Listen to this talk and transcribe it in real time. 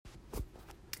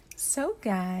So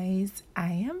guys,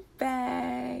 I am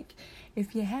back.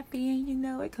 If you're happy and you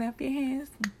know it, clap your hands.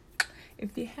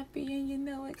 If you're happy and you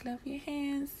know it, clap your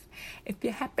hands. If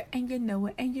you're happy and you know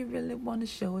it and you really want to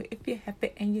show it, if you're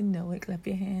happy and you know it, clap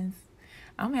your hands.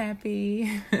 I'm happy.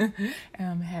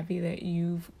 I'm happy that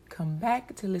you've come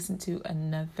back to listen to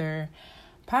another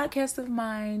podcast of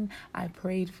mine. I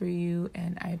prayed for you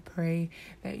and I pray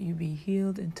that you be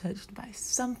healed and touched by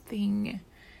something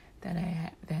that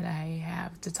I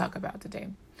have to talk about today.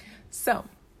 So,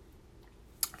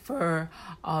 for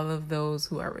all of those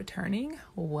who are returning,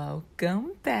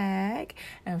 welcome back.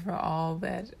 And for all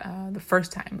that the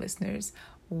first time listeners,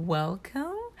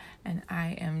 welcome. And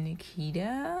I am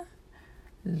Nikita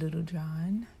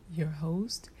Littlejohn, your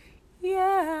host.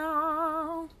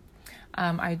 Yeah.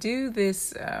 I do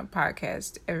this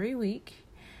podcast every week.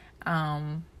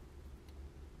 And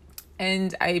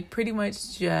I pretty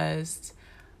much just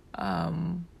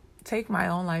take my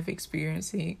own life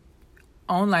experiences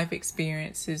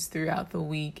throughout the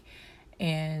week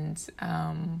and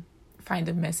find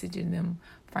a message in them,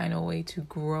 find a way to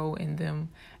grow in them,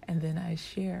 and then I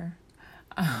share.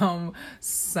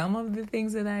 Some of the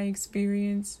things that I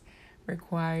experience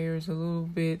requires a little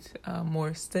bit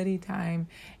more study time,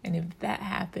 and if that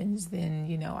happens, then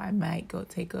I might go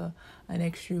take an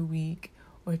extra week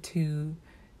or two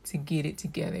to get it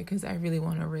together, because I really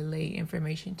want to relay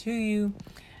information to you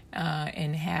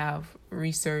and have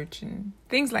research and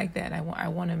things like that. I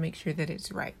want to make sure that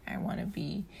it's right. I want to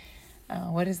be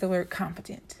what is the word?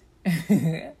 Competent.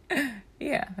 Yeah,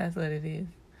 that's what it is.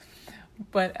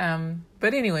 But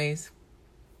anyways,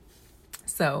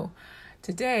 so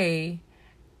today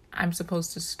I'm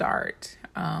supposed to start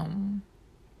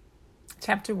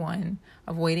chapter 1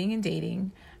 of Waiting and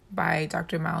Dating by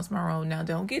Dr. Myles Munroe. Now,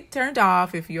 don't get turned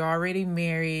off if you're already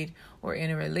married or in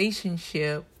a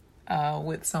relationship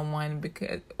with someone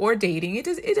or dating. It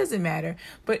doesn't matter.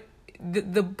 But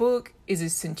the book is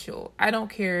essential. I don't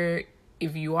care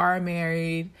if you are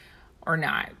married or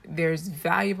not. There's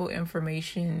valuable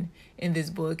information in this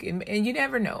book, and you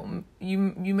never know. You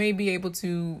may be able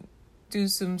to do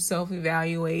some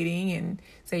self-evaluating and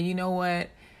say, you know what,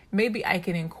 maybe I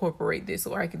can incorporate this,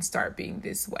 or I can start being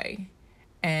this way.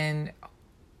 And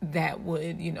that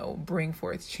would, bring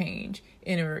forth change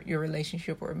in your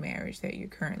relationship or marriage that you're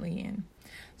currently in.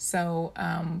 So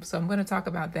I'm going to talk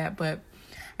about that. But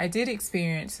I did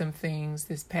experience some things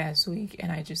this past week,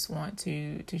 and I just want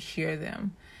to share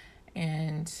them.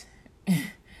 And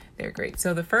they're great.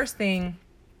 So the first thing,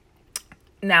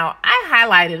 now I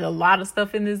highlighted a lot of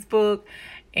stuff in this book,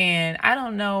 and I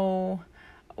don't know.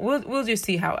 We'll just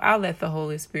see how I'll let the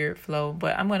Holy Spirit flow,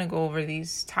 but I'm going to go over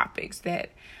these topics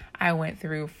that I went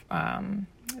through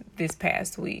this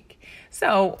past week.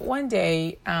 So one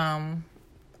day,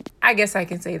 I guess I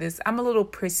can say this, I'm a little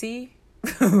prissy.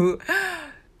 Yeah,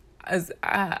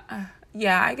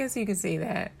 I guess you can say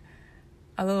that.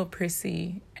 A little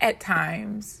prissy at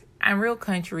times. I'm real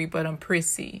country, but I'm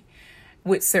prissy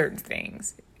with certain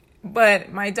things.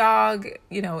 But my dog,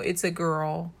 it's a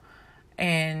girl,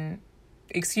 and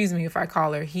excuse me if I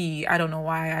call her he. I don't know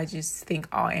why. I just think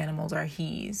all animals are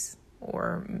he's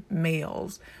or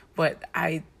males, but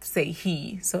I say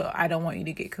he, so I don't want you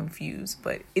to get confused.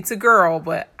 But it's a girl,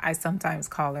 but I sometimes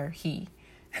call her he.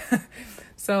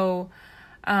 So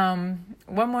one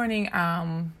morning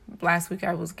last week,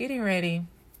 I was getting ready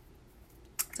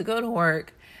to go to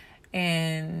work,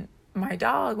 and my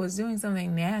dog was doing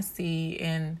something nasty,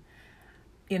 and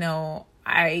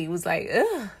I was like,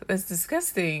 ugh, that's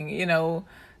disgusting.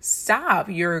 Stop.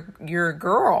 You're a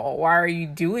girl. Why are you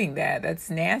doing that? That's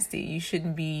nasty. You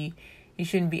shouldn't be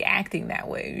acting that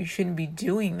way. You shouldn't be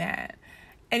doing that.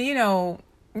 And,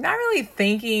 not really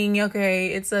thinking,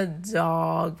 okay, it's a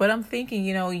dog, but I'm thinking,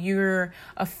 you're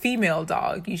a female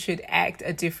dog. You should act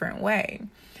a different way.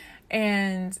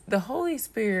 And the Holy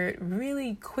Spirit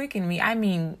really quickened me. I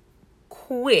mean,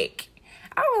 quick.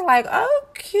 I was like,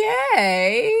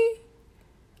 okay.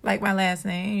 Like my last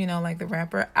name, like the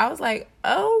rapper. I was like,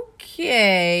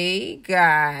 okay,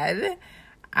 God,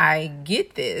 I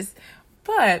get this.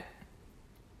 But,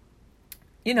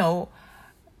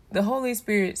 the Holy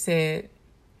Spirit said,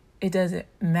 it doesn't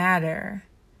matter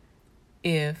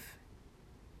if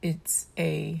it's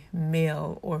a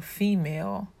male or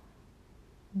female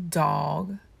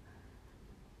dog.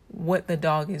 What the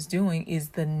dog is doing is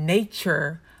the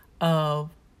nature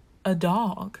of a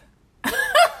dog.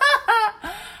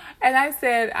 And I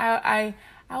said, I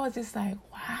was just like,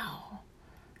 wow.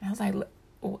 And I was like,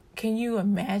 can you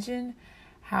imagine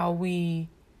how we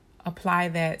apply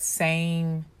that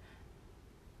same,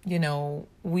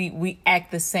 we act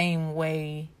the same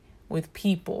way with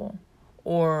people,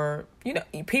 or,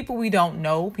 people we don't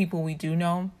know, people we do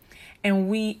know, and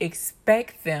we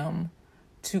expect them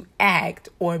to act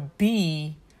or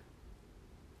be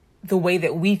the way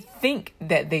that we think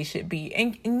that they should be.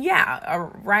 And yeah,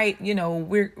 right.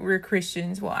 We're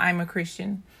Christians. Well, I'm a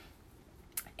Christian,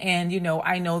 and,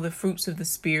 I know the fruits of the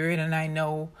Spirit, and I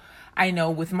know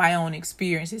with my own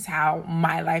experiences how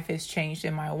my life has changed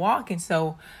in my walk. And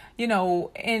so,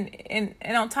 and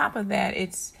on top of that,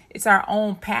 it's our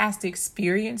own past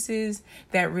experiences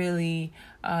that really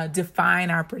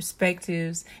define our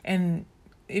perspectives. And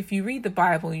if you read the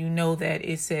Bible, you know that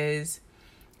it says,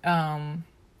 dang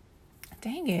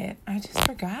it, I just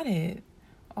forgot it.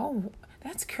 Oh,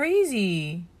 that's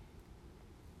crazy.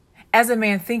 As a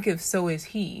man thinketh, so is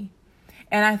he.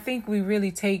 And I think we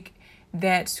really take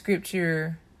that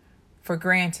scripture for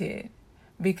granted,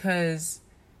 because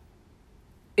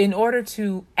in order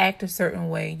to act a certain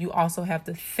way, you also have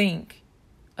to think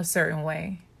a certain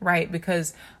way, right?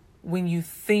 Because when you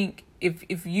think,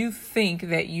 if you think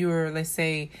that you're, let's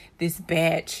say, this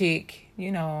bad chick,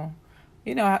 the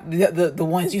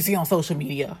ones you see on social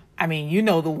media. I mean,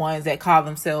 the ones that call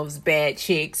themselves bad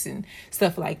chicks and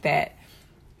stuff like that.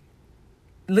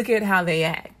 Look at how they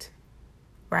act,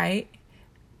 right?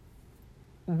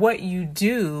 What you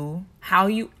do, how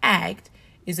you act,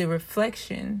 is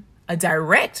a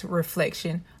direct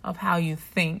reflection of how you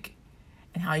think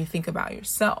and how you think about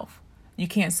yourself. You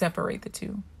can't separate the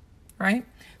two, right?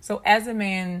 So as a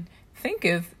man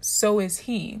thinketh, so is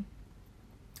he,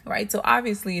 right? So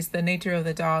obviously it's the nature of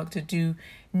the dog to do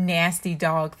nasty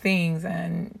dog things,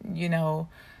 and,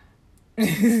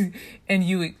 and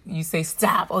you say,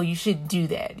 stop, oh, you shouldn't do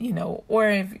that,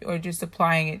 or just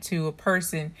applying it to a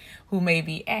person who may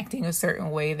be acting a certain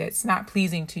way that's not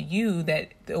pleasing to you,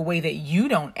 that the way that you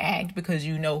don't act because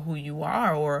you know who you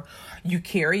are, or you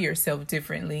carry yourself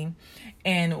differently.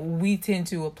 And we tend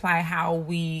to apply how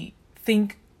we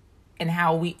think and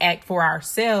how we act for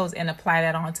ourselves and apply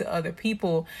that onto other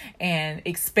people and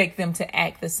expect them to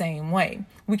act the same way.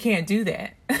 We can't do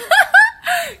that.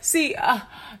 See,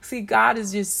 God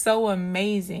is just so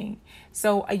amazing.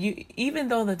 So even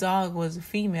though the dog was a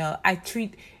female, I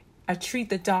treat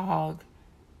the dog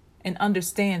and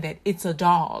understand that it's a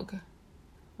dog,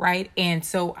 right? And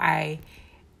so I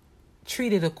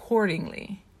treat it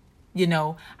accordingly.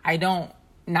 I don't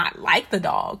not like the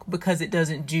dog because it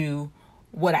doesn't do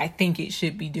what I think it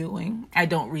should be doing. I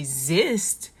don't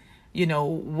resist,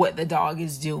 what the dog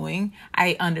is doing.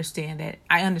 I understand that.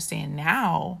 I understand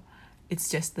now. It's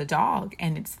just the dog,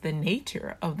 and it's the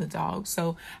nature of the dog.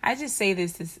 So I just say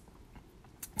this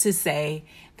to say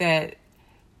that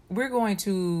we're going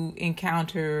to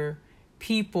encounter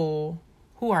people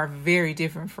who are very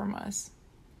different from us.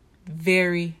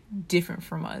 Very different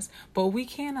from us. But we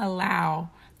can't allow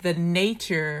the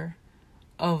nature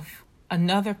of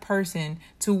another person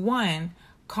to, one,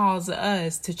 cause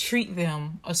us to treat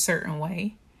them a certain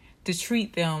way, to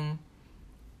treat them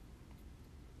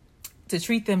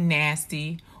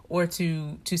nasty, or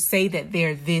to say that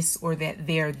they're this or that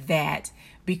they're that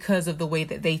because of the way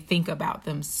that they think about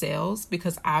themselves.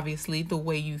 Because obviously the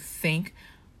way you think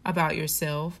about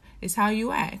yourself is how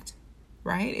you act,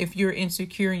 right? If you're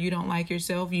insecure and you don't like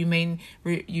yourself, you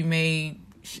may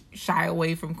shy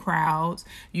away from crowds.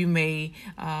 You may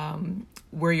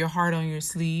wear your heart on your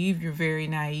sleeve. You're very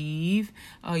naive.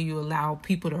 You allow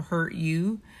people to hurt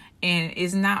you. And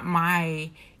it's not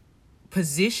my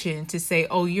position to say,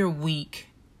 oh, you're weak,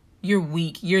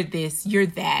 you're this, you're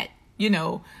that,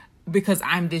 because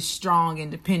I'm this strong,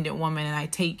 independent woman and I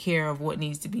take care of what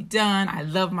needs to be done. I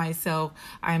love myself.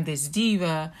 I'm this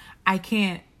diva. I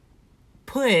can't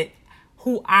put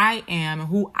who I am and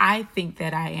who I think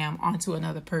that I am onto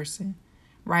another person,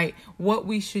 right? What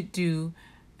we should do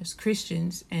as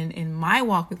Christians, and in my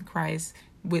walk with Christ,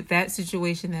 with that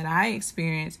situation that I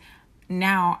experienced,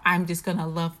 now I'm just going to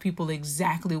love people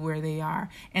exactly where they are.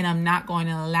 And I'm not going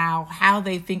to allow how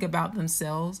they think about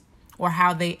themselves or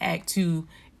how they act to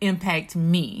impact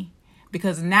me.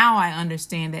 Because now I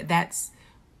understand that that's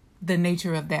the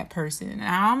nature of that person.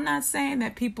 Now, I'm not saying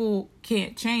that people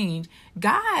can't change.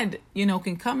 God,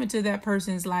 can come into that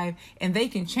person's life and they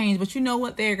can change. But you know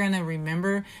what they're going to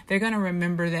remember? They're going to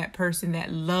remember that person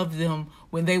that loved them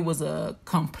when they was a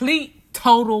complete,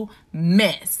 total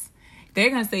mess. They're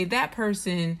going to say, that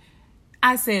person,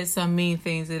 I said some mean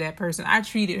things to that person. I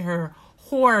treated her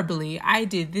horribly. I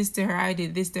did this to her. I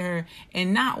did this to her.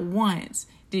 And not once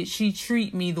did she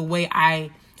treat me the way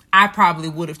I probably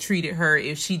would have treated her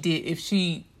if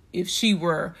she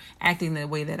were acting the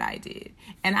way that I did.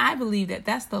 And I believe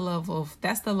that's the love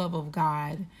of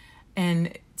God.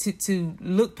 And to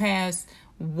look past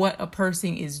what a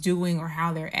person is doing or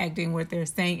how they're acting, what they're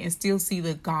saying, and still see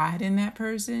the God in that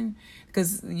person.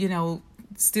 Because,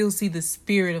 still see the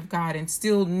Spirit of God and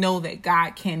still know that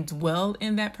God can dwell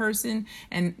in that person,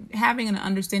 and having an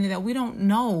understanding that we don't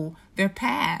know their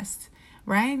past,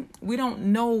 right? We don't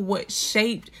know what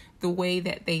shaped the way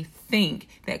that they think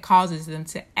that causes them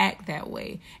to act that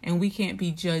way. And we can't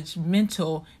be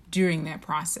judgmental during that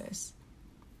process.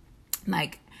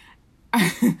 Like,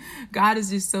 God is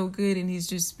just so good, and he's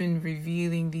just been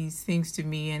revealing these things to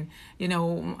me. And,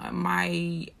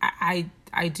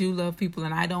 I do love people,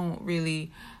 and I don't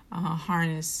really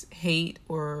harness hate,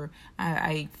 or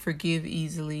I forgive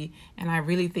easily. And I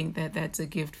really think that that's a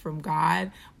gift from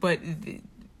God. But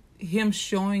him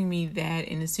showing me that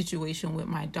in a situation with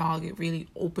my dog, it really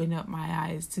opened up my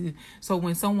eyes to. So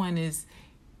when someone is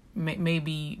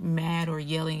maybe mad or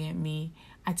yelling at me,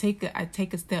 I take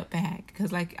a step back,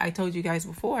 because like I told you guys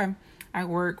before, I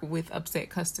work with upset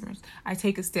customers. I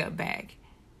take a step back,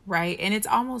 right? And it's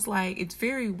almost like, it's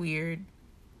very weird,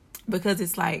 because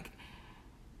it's like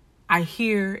I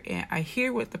hear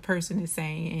what the person is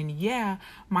saying, and yeah,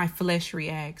 my flesh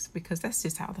reacts, because that's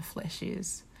just how the flesh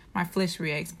is. My flesh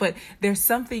reacts, but there's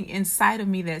something inside of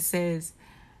me that says,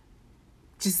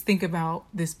 just think about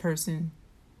this person.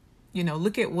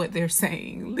 Look at what they're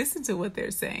saying. Listen to what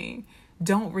they're saying.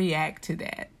 Don't react to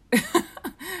that.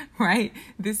 Right?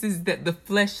 This is the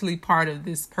fleshly part of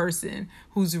this person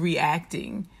who's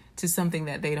reacting to something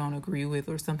that they don't agree with,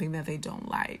 or something that they don't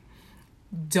like.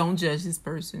 Don't judge this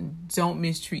person. Don't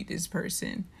mistreat this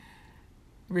person.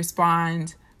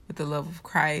 Respond with the love of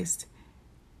Christ,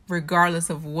 regardless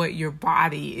of what your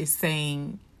body is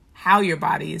saying, how your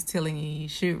body is telling you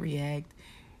should react.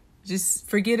 Just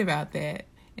forget about that.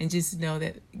 And just know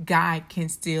that God can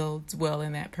still dwell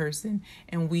in that person.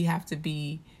 And we have to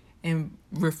be and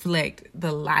reflect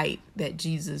the light that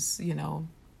Jesus,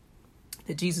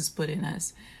 that Jesus put in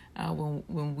us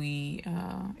when we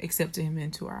accepted him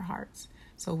into our hearts.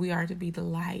 So we are to be the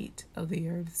light of the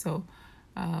earth. So,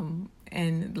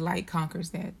 and light conquers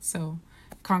that. So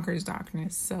conquers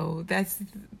darkness. So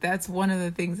that's one of the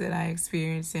things that I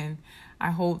experienced. And I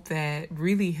hope that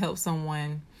really helps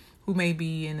someone who may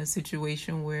be in a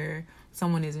situation where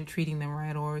someone isn't treating them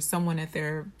right, or someone at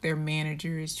their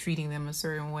manager is treating them a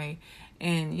certain way.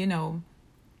 And,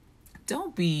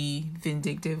 don't be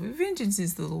vindictive. Vengeance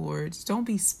is the Lord's. Don't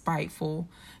be spiteful,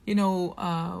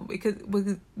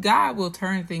 because God will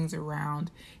turn things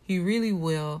around. He really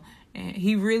will. And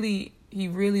he really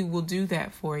will do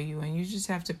that for you. And you just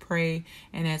have to pray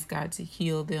and ask God to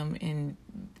heal them in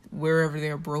wherever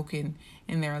they're broken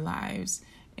in their lives.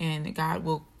 And God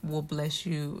will bless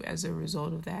you as a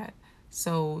result of that.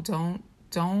 So don't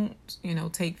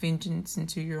take vengeance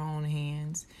into your own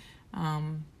hands.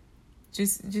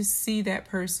 Just see that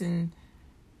person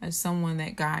as someone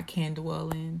that God can dwell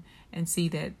in, and see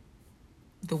that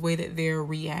the way that they're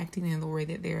reacting and the way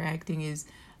that they're acting is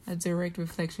a direct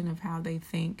reflection of how they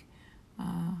think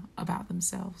about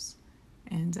themselves.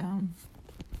 And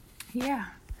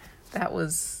that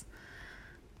was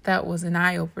an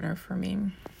eye-opener for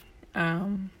me.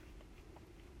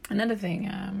 Another thing,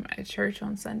 at church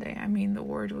on Sunday, the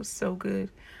word was so good.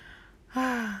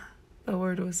 The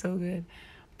word was so good.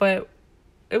 But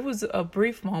it was a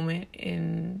brief moment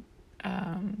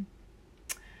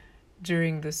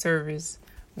during the service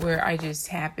where I just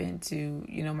happened to,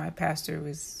 my pastor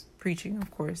was preaching, of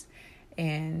course,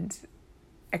 and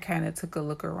I kind of took a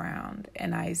look around,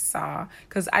 and I saw,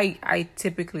 because I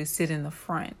typically sit in the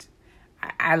front.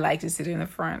 I like to sit in the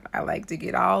front. I like to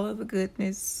get all of the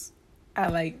goodness.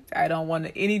 I don't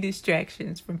want any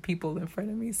distractions from people in front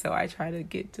of me, so I try to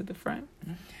get to the front.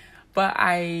 But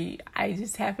I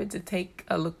just happened to take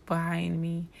a look behind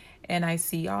me, and I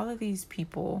see all of these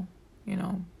people,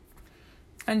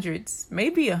 hundreds,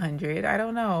 maybe 100, I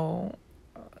don't know.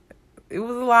 It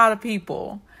was a lot of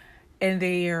people, and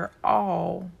they are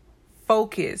all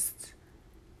focused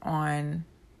on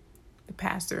the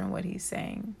pastor and what he's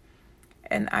saying.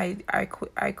 And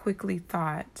I quickly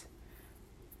thought,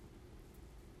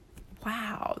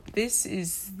 wow, this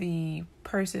is the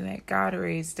person that God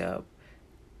raised up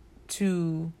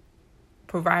to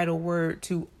provide a word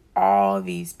to all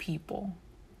these people,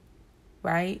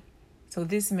 right? So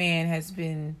this man has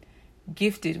been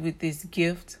gifted with this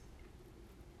gift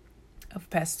of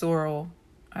pastoral,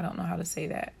 I don't know how to say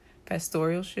that,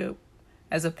 pastoralship,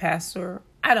 as a pastor.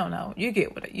 I don't know. You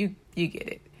get what you get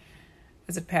it.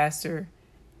 As a pastor,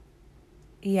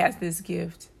 he has this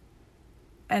gift.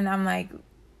 And I'm like,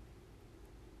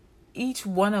 each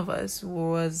one of us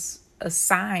was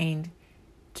assigned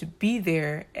to be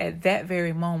there at that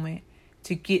very moment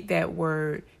to get that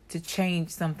word to change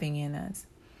something in us.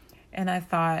 And I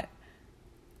thought,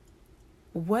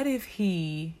 what if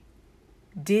he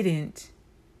didn't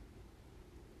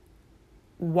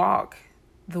walk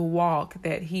the walk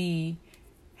that he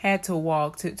had to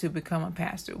walk to become a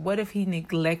pastor? What if he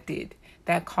neglected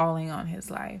that calling on his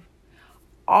life?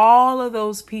 All of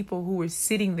those people who were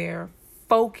sitting there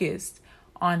focused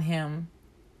on him,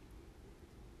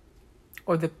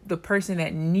 or the person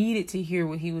that needed to hear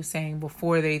what he was saying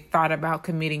before they thought about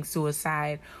committing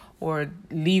suicide or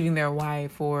leaving their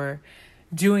wife or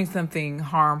doing something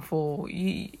harmful.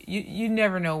 You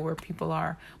never know where people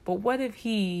are. But what if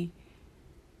he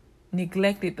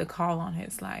neglected the call on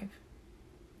his life?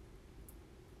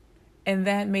 And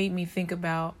that made me think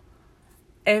about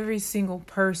every single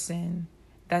person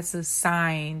that's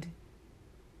assigned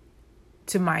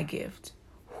to my gift.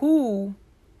 Who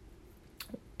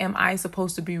am I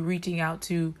supposed to be reaching out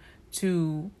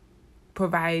to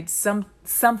provide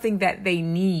something that they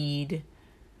need,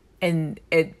 and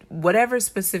at whatever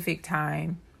specific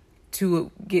time,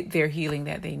 to get their healing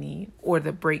that they need or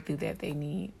the breakthrough that they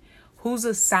need? Who's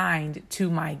assigned to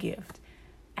my gift?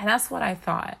 And that's what I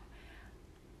thought.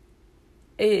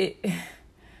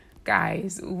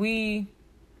 Guys,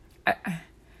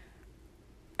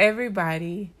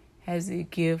 everybody has a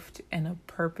gift and a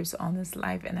purpose on this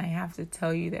life, and I have to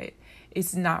tell you that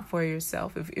it's not for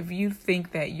yourself. If you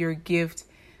think that your gift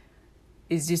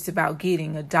is just about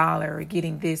getting $1 or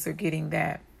getting this or getting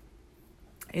that,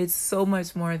 it's so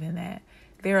much more than that.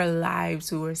 There are lives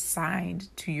who are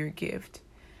assigned to your gift,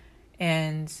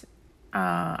 and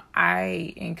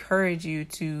I encourage you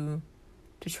to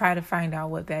try to find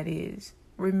out what that is.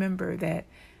 Remember that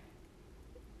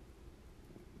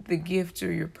the gift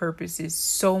or your purpose is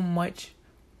so much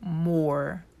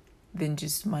more than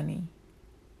just money.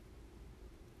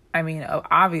 I mean,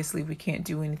 obviously we can't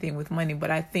do anything with money, but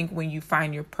I think when you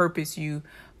find your purpose, you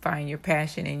find your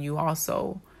passion, and you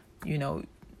also, you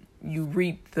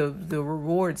reap the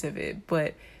rewards of it,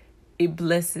 but it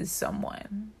blesses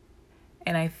someone.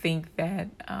 And I think that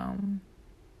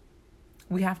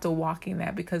we have to walk in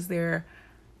that, because there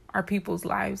are people's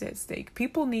lives at stake.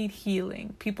 People need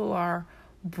healing. People are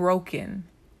broken.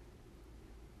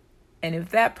 And if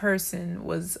that person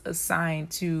was assigned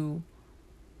to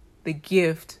the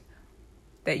gift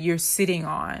that you're sitting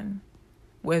on,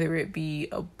 whether it be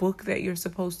a book that you're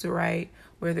supposed to write,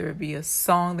 whether it be a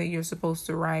song that you're supposed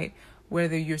to write,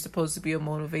 whether you're supposed to be a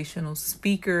motivational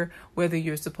speaker, whether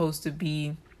you're supposed to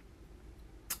be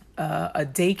a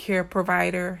daycare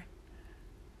provider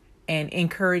and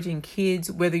encouraging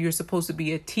kids, whether you're supposed to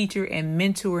be a teacher and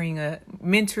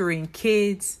mentoring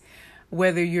kids,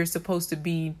 whether you're supposed to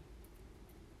be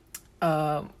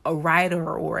a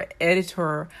writer or an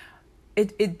editor,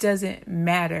 it doesn't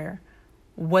matter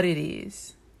what it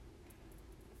is.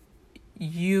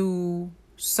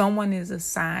 Someone is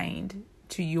assigned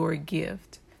to your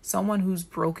gift. Someone who's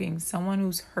broken, someone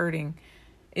who's hurting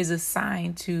is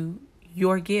assigned to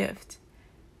your gift.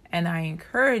 And I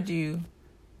encourage you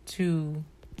to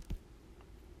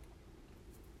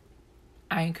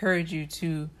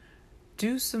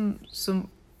do some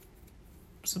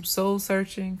soul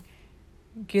searching,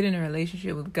 get in a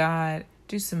relationship with God,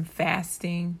 do some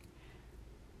fasting,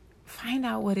 find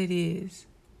out what it is.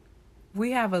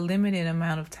 We have a limited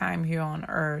amount of time here on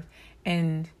earth,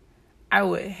 and I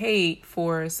would hate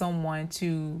for someone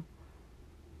to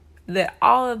let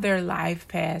all of their life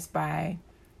pass by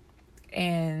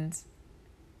and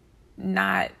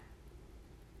not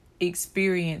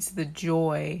experience the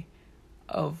joy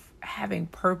of having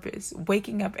purpose,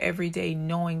 waking up every day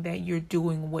knowing that you're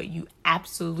doing what you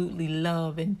absolutely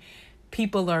love, and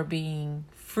people are being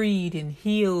freed and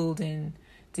healed and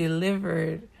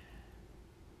delivered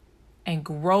and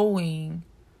growing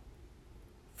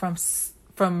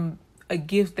from a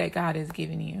gift that God has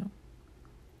given you.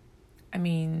 I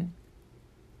mean,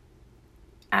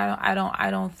 I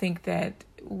don't think that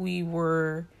we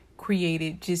were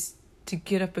created just to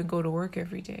get up and go to work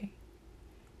every day.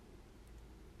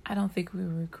 I don't think we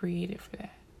were created for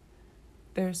that.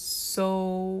 There's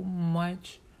so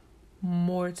much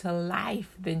more to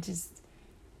life than just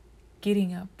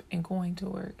getting up and going to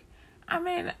work. I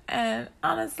mean, and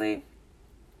honestly,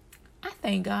 I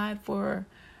thank God for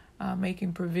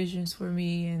making provisions for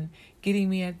me and getting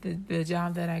me at the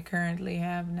job that I currently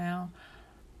have now.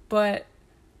 But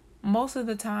most of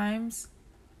the times,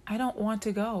 I don't want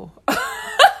to go. I'm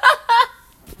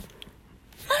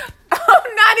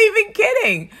not even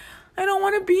kidding. I don't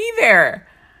want to be there.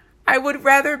 I would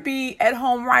rather be at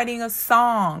home writing a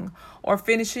song or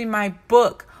finishing my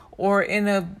book or in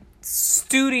a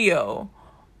studio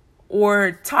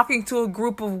or talking to a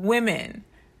group of women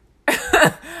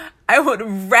I would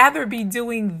rather be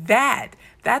doing that.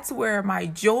 That's where my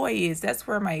joy is. That's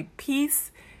where my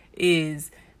peace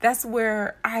is. That's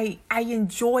where I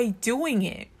enjoy doing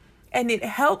it. And it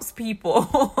helps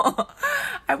people.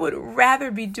 I would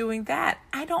rather be doing that.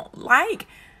 I don't like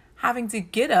having to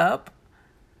get up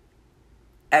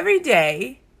every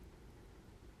day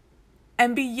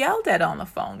and be yelled at on the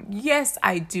phone. Yes,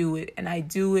 I do it, and I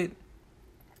do it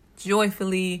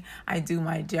joyfully. I do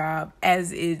my job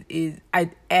as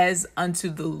as unto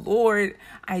the Lord.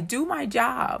 I do my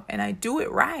job and I do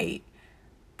it right.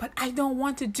 But I don't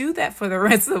want to do that for the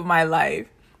rest of my life.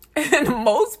 And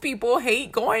most people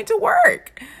hate going to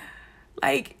work.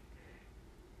 Like,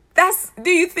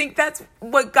 do you think that's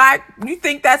what you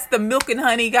think that's the milk and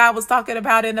honey God was talking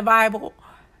about in the Bible?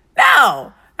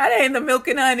 No, that ain't the milk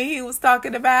and honey he was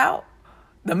talking about.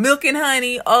 The milk and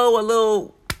honey, a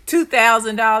little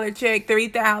 $2,000 check,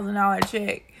 $3,000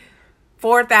 check,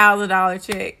 $4,000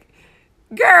 check.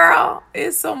 Girl,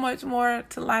 it's so much more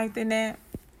to life than that.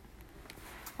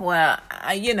 Well,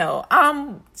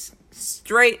 I'm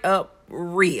straight up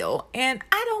real, and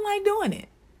I don't like doing it.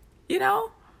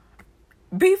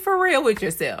 Be for real with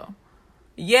yourself.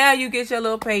 Yeah, you get your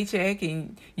little paycheck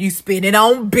and you spend it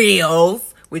on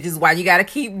bills, which is why you got to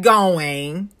keep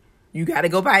going. You got to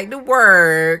go back to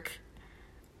work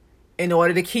in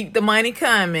order to keep the money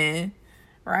coming,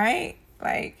 right?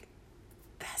 Like,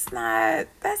 that's not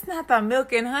the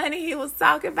milk and honey he was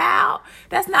talking about.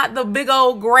 That's not the big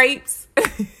old grapes.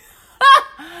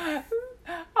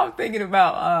 I'm thinking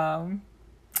about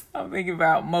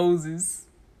Moses,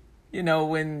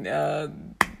 when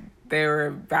they were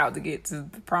about to get to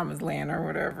the promised land or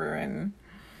whatever, and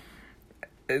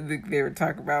they were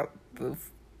talking about the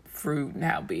fruit and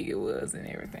how big it was and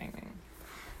everything.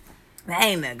 That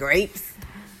ain't the grapes.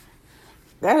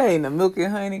 That ain't the milk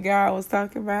and honey God was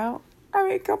talking about. I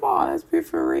mean, come on, let's be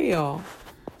for real.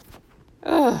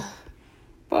 Ugh.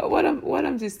 But what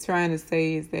I'm just trying to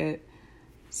say is that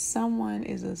someone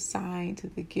is assigned to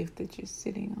the gift that you're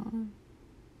sitting on,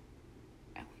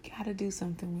 and we got to do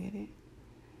something with it.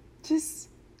 Just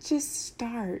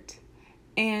start.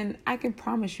 And I can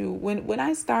promise you, when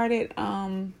I started,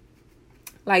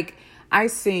 I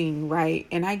sing, right?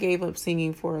 And I gave up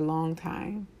singing for a long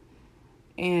time.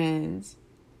 And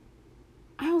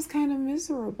I was kind of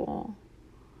miserable.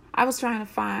 I was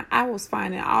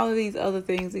finding all of these other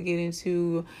things to get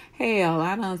into. Hell,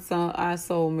 I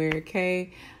sold Mary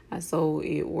Kay. I sold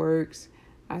It Works.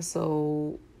 I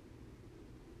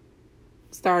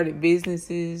started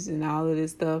businesses and all of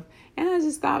this stuff. And I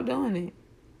just stopped doing it.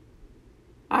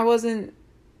 I wasn't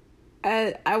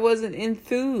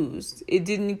enthused. It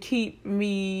didn't keep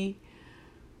me.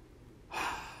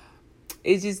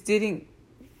 It just didn't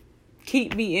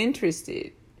keep me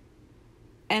interested.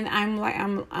 And I'm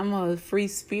a free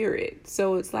spirit.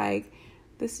 So it's like,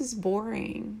 this is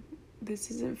boring. This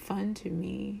isn't fun to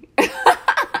me.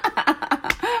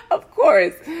 Of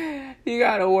course, you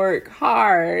gotta work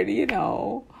hard,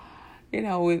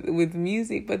 with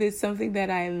music, but it's something that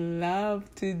I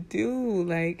love to do.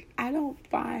 Like, I don't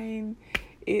find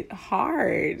it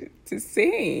hard to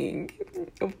sing.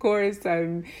 Of course,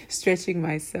 I'm stretching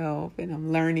myself and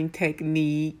I'm learning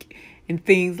technique and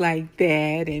things like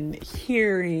that, and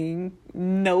hearing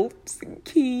notes and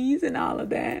keys and all of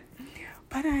that.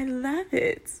 But I love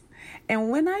it. And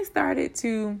when I started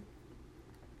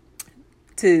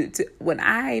when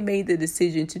I made the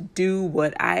decision to do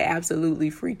what I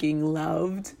absolutely freaking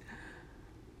loved,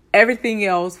 everything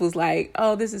else was like,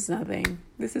 oh, this is nothing.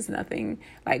 This is nothing.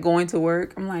 Like going to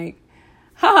work, I'm like,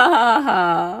 ha ha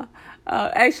ha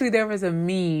ha. Actually, there was a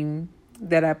meme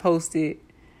that I posted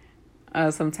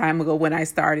some time ago when I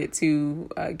started to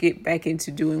get back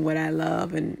into doing what I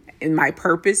love and in my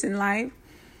purpose in life.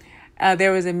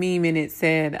 There was a meme and it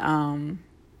said,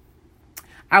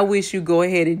 I wish you go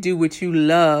ahead and do what you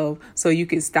love so you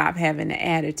can stop having an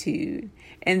attitude.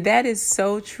 And that is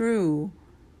so true,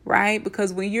 right?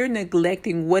 Because when you're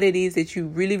neglecting what it is that you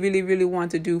really, really, really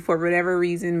want to do for whatever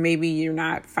reason, maybe you're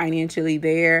not financially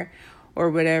there or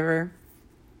whatever,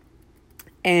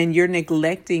 and you're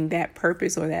neglecting that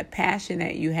purpose or that passion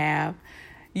that you have,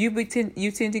 you tend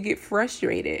to get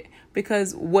frustrated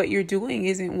because what you're doing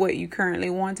isn't what you currently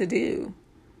want to do.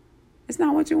 It's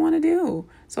not what you want to do.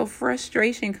 So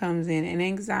frustration comes in and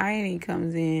anxiety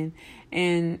comes in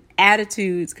and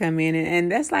attitudes come in.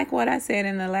 And that's like what I said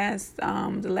in the last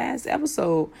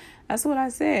episode. That's what I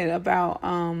said about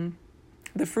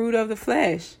the fruit of the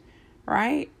flesh,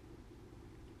 right?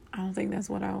 I don't think that's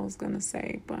what I was going to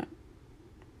say, but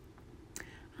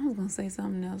I was going to say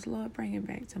something else. Lord, bring it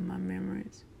back to my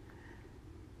memories.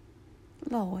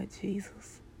 Lord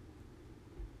Jesus.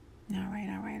 All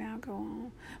right, I'll go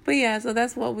on. But yeah, so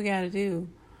that's what we got to do.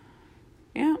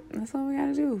 Yeah, that's what we got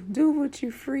to do. Do what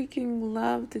you freaking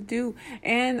love to do.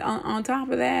 And on top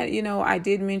of that, I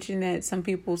did mention that some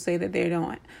people say that they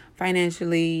don't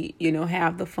financially,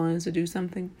 have the funds to do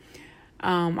something.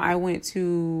 I went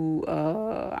to,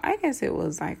 I guess it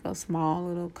was like a small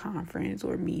little conference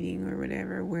or meeting or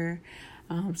whatever where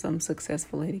some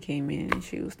successful lady came in and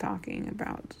she was talking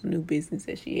about the new business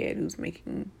that she had who's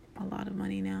making a lot of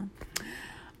money now.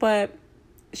 But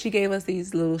she gave us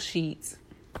these little sheets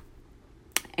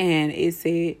and it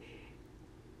said,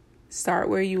 start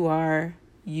where you are,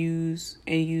 use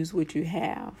what you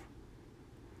have.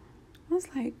 I was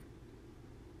like,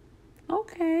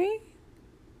 okay,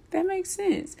 that makes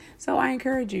sense. So I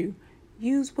encourage you,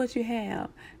 use what you have.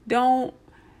 Don't,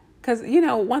 because,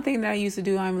 one thing that I used to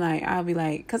do, I'll be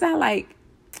like, because I like,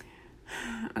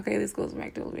 okay, this goes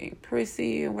back to being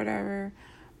prissy or whatever,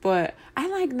 but I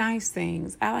like nice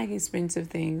things. I like expensive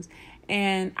things.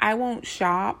 And I won't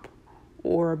shop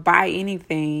or buy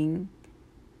anything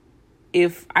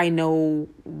if I know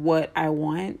what I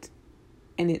want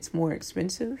and it's more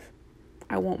expensive.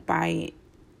 I won't buy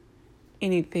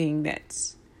anything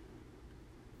that's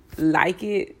like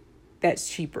it that's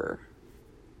cheaper.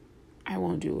 I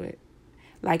won't do it.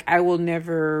 Like, I will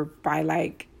never buy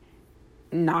like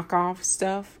knockoff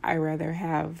stuff. I rather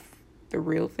have the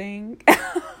real thing.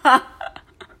 I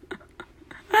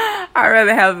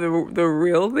rather have the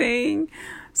real thing.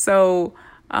 So,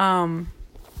 yeah,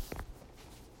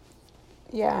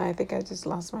 I think I just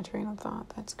lost my train of thought.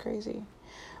 That's crazy.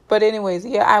 But anyways,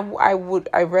 yeah,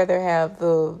 I'd rather have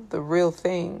the real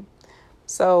thing.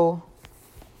 So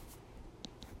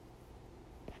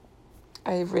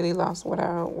I really lost where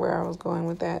I was going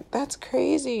with that. That's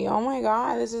crazy. Oh my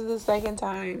God, this is the second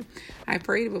time I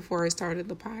prayed before I started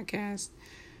the podcast.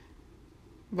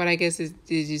 But I guess it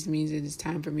just means that it's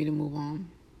time for me to move on.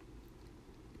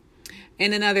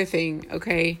 And another thing,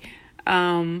 okay,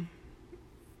 you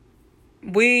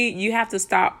have to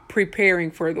stop preparing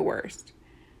for the worst,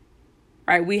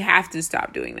 right? We have to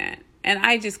stop doing that. And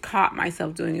I just caught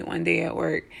myself doing it one day at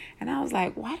work. And I was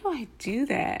like, why do I do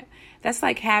that? That's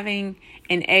like having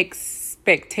an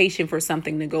expectation for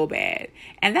something to go bad.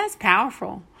 And that's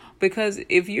powerful. Because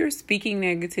if you're speaking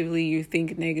negatively, you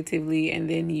think negatively, and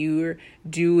then you're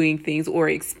doing things or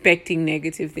expecting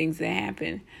negative things to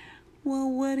happen.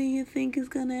 Well, what do you think is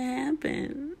going to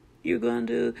happen? You're going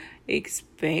to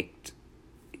expect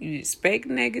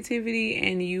negativity,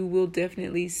 and you will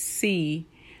definitely see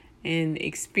and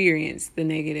experience the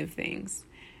negative things.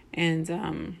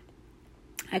 And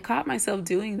I caught myself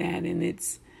doing that, and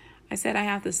I said I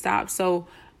have to stop. So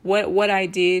what I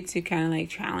did to kind of like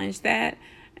challenge that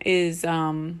is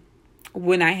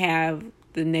when I have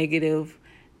the negative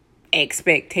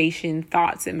expectation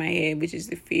thoughts in my head, which is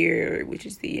the fear, which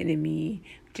is the enemy,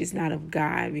 which is not of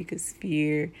God, because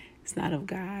fear is not of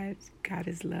God. God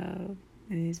is love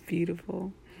and it's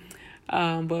beautiful.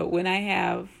 But when I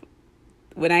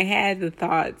had the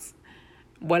thoughts,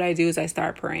 what I do is I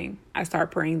start praying. I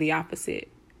start praying the opposite.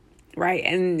 Right.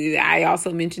 And I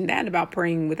also mentioned that about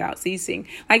praying without ceasing.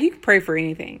 Like, you can pray for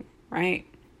anything. Right.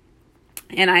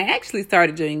 And I actually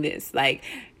started doing this. Like,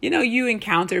 you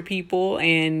encounter people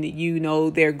and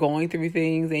they're going through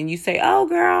things and you say, oh,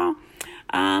 girl,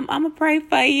 I'm going to pray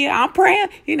for you. I'm praying.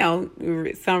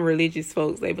 Some religious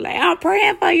folks, they be like, I'm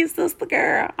praying for you, sister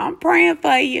girl. I'm praying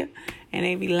for you. And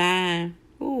they be lying.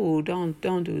 Ooh, don't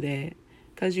do that,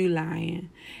 because you lying.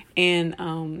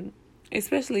 And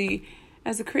especially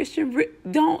as a Christian,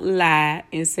 don't lie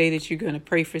and say that you're going to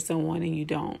pray for someone and you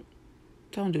don't.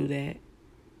 Don't do that,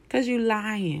 because you're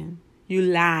lying. You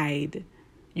lied.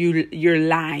 You're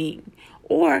lying.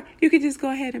 Or you could just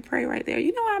go ahead and pray right there.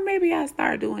 You know what? Maybe I'll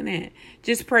start doing that.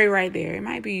 Just pray right there. It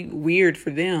might be weird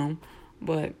for them,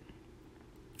 but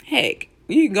heck,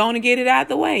 you're going to get it out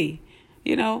the way,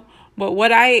 But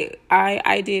what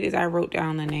I did is I wrote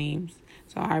down the names.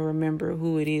 So I remember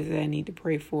who it is that I need to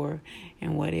pray for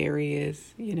and what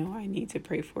areas, I need to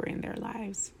pray for in their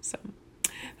lives. So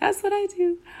that's what I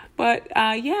do. But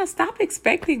yeah, stop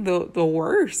expecting the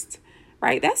worst,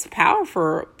 right? That's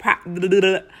powerful.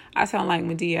 I sound like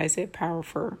Medea. I said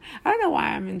powerful. I don't know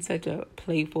why I'm in such a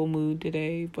playful mood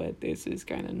today, but this is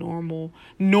kind of normal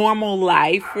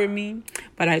life for me.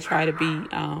 But I try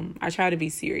to be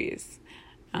serious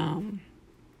when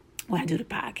I do the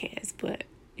podcast, but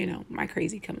my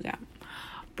crazy comes out.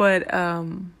 But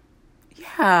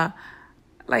yeah,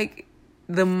 like,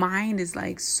 the mind is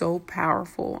like so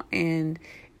powerful, and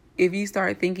if you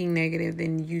start thinking negative,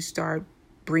 then you start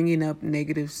bringing up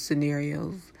negative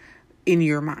scenarios in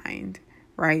your mind,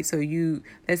 right? So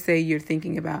let's say you're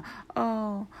thinking about,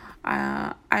 oh,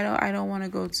 I don't want to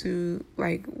go to,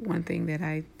 like, one thing that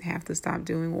I have to stop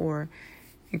doing or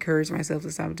encourage myself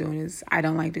to stop doing is I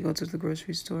don't like to go to the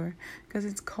grocery store because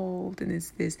it's cold and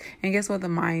it's this. And guess what the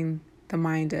mind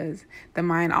does? The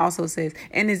mind also says,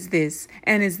 and it's this,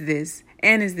 and it's this,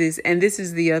 and it's this, and this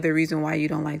is the other reason why you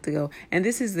don't like to go, and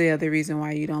this is the other reason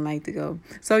why you don't like to go.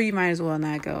 So you might as well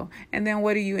not go. And then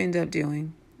what do you end up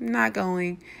doing? Not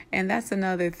going. And that's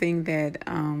another thing that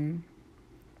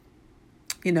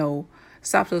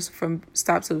stops us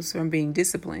from being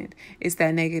disciplined. It's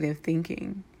that negative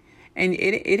thinking. And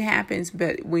it happens,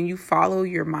 but when you follow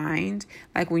your mind,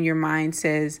 like when your mind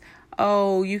says,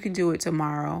 oh, you can do it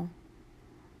tomorrow.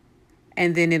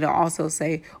 And then it'll also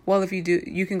say, well, if you do,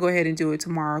 you can go ahead and do it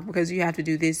tomorrow because you have to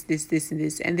do this, this, this, and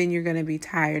this. And then you're going to be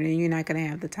tired and you're not going to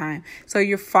have the time. So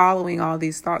you're following all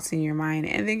these thoughts in your mind.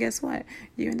 And then guess what?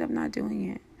 You end up not doing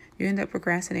it. You end up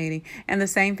procrastinating. And the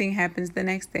same thing happens the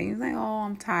next day. It's like, oh,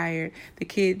 I'm tired. The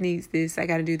kid needs this. I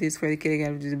got to do this for the kid. I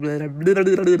got to do blah, blah, blah,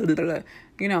 blah, blah,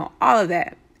 blah. All of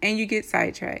that. And you get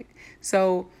sidetracked.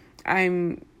 So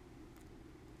I'm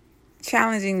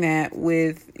challenging that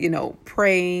with,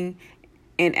 praying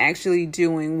and actually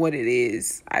doing what it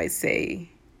is I say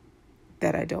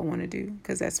that I don't want to do,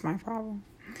 because that's my problem.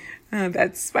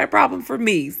 That's my problem for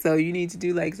me. So you need to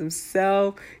do like some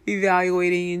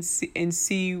self-evaluating and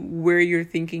see where you're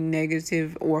thinking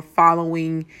negative or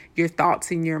following your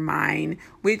thoughts in your mind,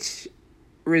 which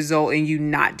result in you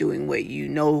not doing what you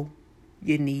know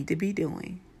you need to be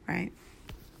doing, right?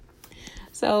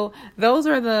 So those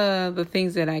are the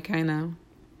things that I kind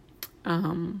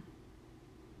of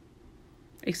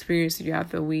experienced throughout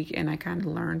the week and I kind of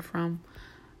learned from.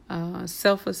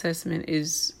 Self-assessment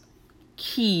is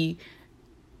key.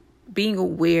 Being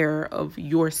aware of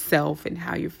yourself and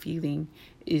how you're feeling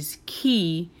is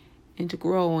key into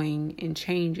growing and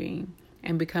changing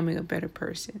and becoming a better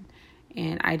person.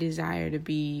 And I desire to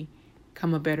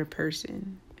become a better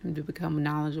person and to become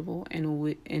knowledgeable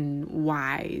and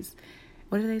wise.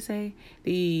 What do they say?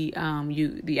 The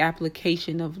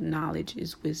application of knowledge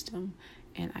is wisdom,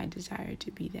 and I desire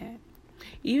to be that.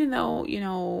 Even though,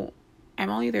 I'm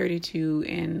only 32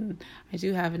 and I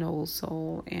do have an old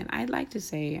soul, and I'd like to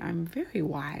say I'm very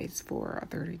wise for a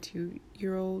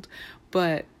 32-year-old,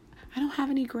 but I don't have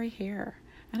any gray hair,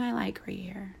 and I like gray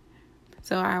hair.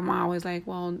 So I'm always like,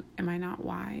 well, am I not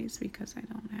wise because I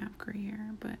don't have gray hair?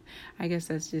 But I guess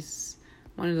that's just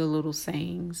one of the little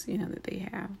sayings, that they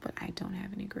have, but I don't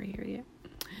have any gray hair yet.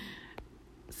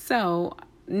 So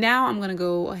now I'm going to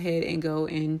go ahead and go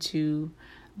into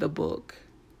the book.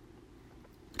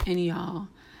 And y'all,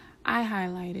 I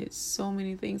highlighted so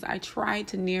many things. I tried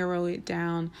to narrow it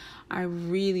down. I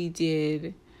really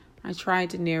did. I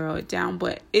tried to narrow it down,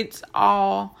 but it's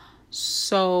all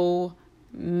so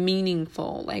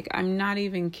meaningful. Like, I'm not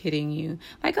even kidding you.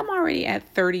 Like, I'm already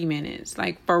at 30 minutes,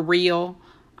 like for real,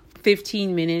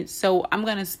 15 minutes. So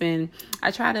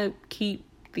I try to keep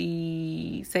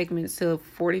the segments to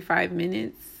 45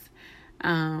 minutes.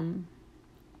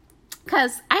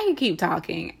 Because I can keep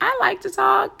talking. I like to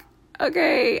talk.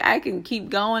 Okay, I can keep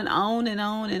going on and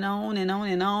on and on and on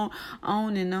and on and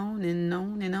on and on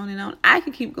and on and on. I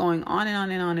can keep going on and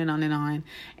on and on and on and on.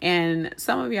 And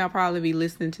some of y'all probably be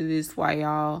listening to this while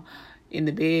y'all in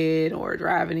the bed or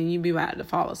driving, and you be about to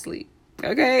fall asleep.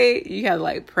 Okay, you have to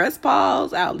like press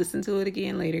pause. I'll listen to it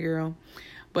again later, girl.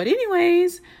 But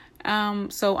anyways,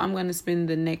 so I'm going to spend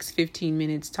the next 15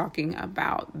 minutes talking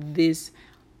about this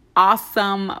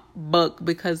awesome book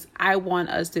because I want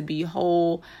us to be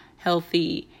whole,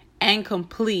 healthy, and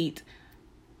complete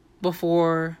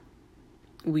before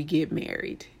we get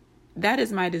married. That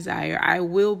is my desire. I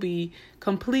will be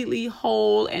completely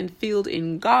whole and filled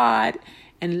in God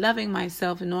and loving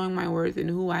myself and knowing my worth and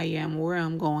who I am, where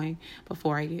I'm going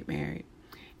before I get married.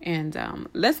 And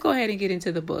let's go ahead and get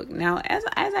into the book. Now, as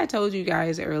I told you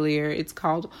guys earlier, it's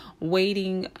called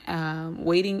Waiting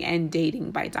and Dating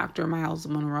by Dr. Myles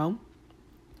Munroe.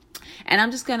 And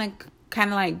I'm just going to kind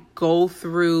of like go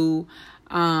through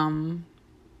some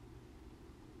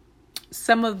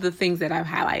of the things that I've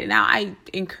highlighted. Now, I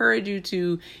encourage you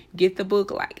to get the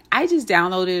book. Like, I just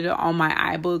downloaded it on my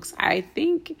iBooks. I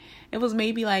think it was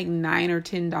maybe like $9 or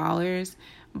 $10,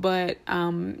 but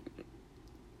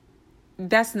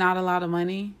that's not a lot of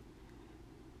money.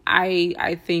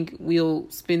 I think we'll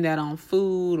spend that on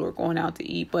food or going out to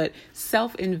eat, but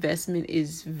self-investment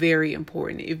is very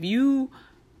important. If you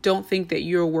don't think that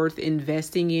you're worth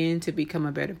investing in to become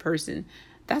a better person,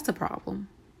 that's a problem.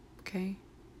 Okay?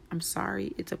 I'm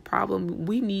sorry, it's a problem.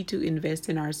 We need to invest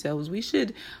in ourselves. We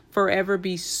should forever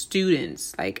be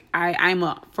students. Like I'm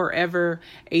forever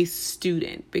a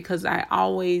student, because I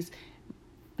always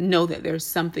know that there's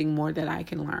something more that I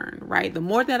can learn, right? The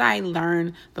more that I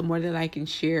learn, the more that I can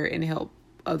share and help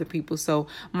other people. So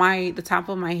the top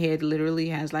of my head literally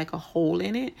has like a hole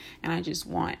in it, and I just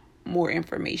want more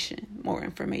information. So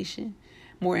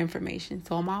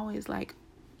I'm always like,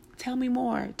 tell me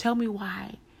more. Tell me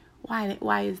why.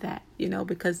 Why is that?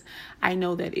 Because I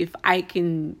know that if I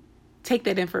can take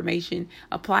that information,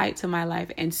 apply it to my life,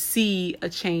 and see a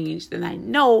change, then I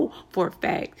know for a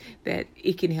fact that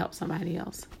it can help somebody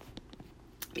else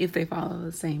if they follow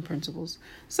the same principles.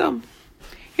 So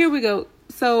here we go.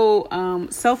 So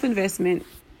self-investment,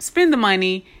 spend the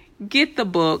money, get the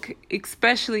book,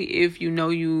 especially if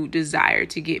you desire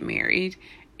to get married.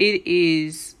 It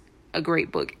is a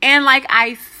great book. And like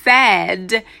I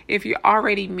said, if you're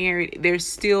already married, there's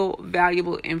still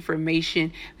valuable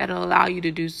information that'll allow you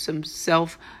to do some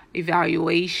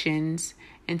self-evaluations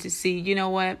and to see, you know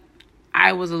what,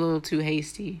 I was a little too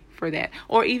hasty for that.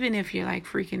 Or even if you're like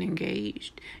freaking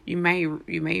engaged, you may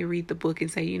read the book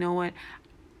and say, you know what,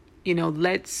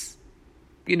 let's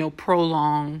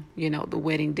prolong, the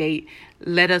wedding date.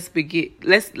 Let us get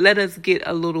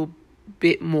a little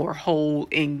bit more whole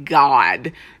in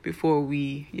God before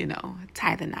we,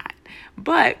 tie the knot.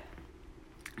 But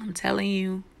I'm telling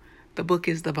you, the book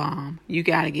is the bomb. You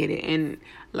got to get it. And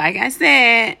like I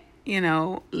said,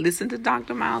 listen to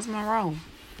Dr. Miles Monroe.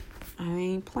 I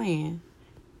ain't playing.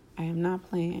 I am not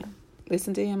playing.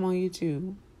 Listen to him on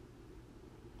YouTube.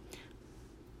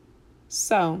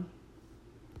 So,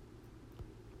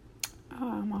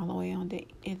 I'm all the way at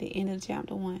the end of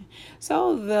chapter 1.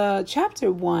 So the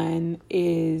chapter 1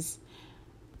 is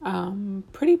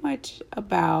pretty much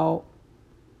about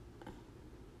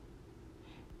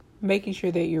making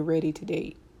sure that you're ready to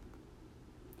date.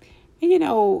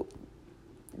 And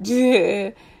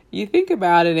you think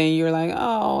about it and you're like,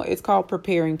 oh, it's called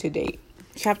preparing to date.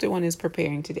 Chapter 1 is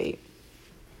preparing to date.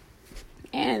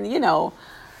 And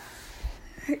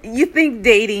you think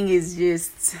dating is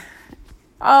just,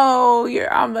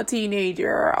 I'm a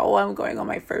teenager. Oh, I'm going on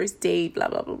my first date, blah,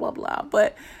 blah, blah, blah, blah.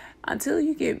 But until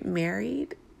you get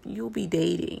married, you'll be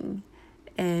dating.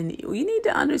 And you need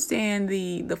to understand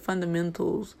the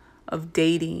fundamentals of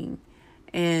dating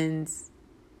and,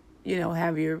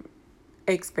 have your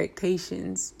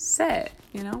expectations set,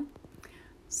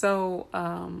 So,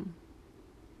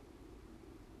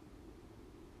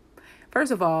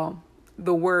 first of all,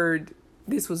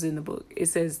 this was in the book. It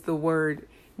says the word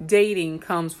dating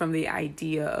comes from the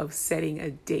idea of setting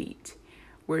a date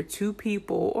where two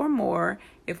people or more,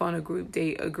 if on a group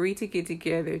date, agree to get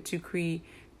together at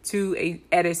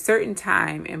a certain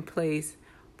time and place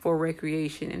for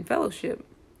recreation and fellowship.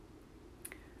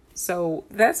 So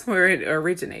that's where it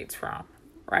originates from,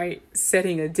 right?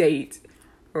 Setting a date,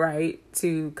 right?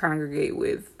 To congregate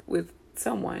with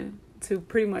someone to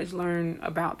pretty much learn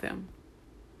about them.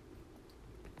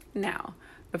 Now,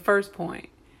 the first point,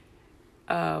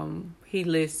 he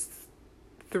lists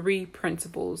 3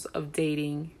 principles of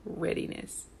dating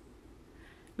readiness.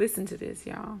 Listen to this,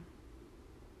 y'all.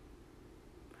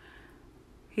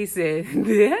 He says,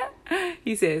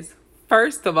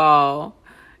 first of all,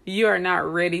 you are not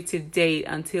ready to date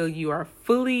until you are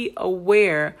fully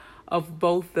aware of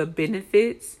both the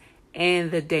benefits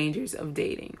and the dangers of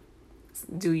dating.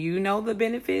 Do you know the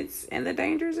benefits and the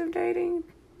dangers of dating?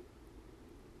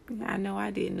 I know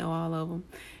I didn't know all of them.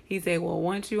 He said, well,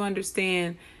 once you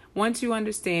understand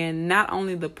not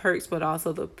only the perks, but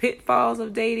also the pitfalls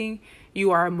of dating,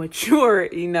 you are mature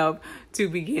enough to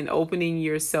begin opening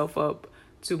yourself up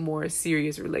to more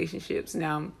serious relationships.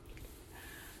 Now,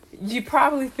 you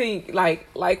probably think like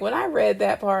when I read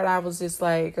that part, I was just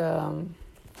like,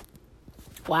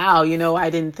 wow, I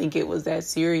didn't think it was that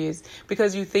serious,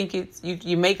 because you think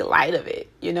you make light of it,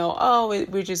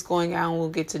 we're just going out and we'll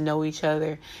get to know each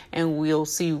other and we'll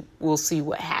see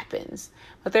what happens.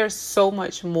 But there's so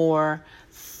much more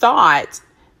thought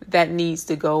that needs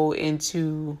to go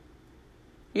into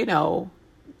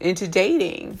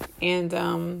dating.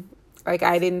 And,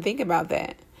 I didn't think about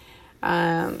that.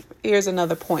 Here's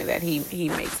another point that he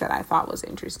makes that I thought was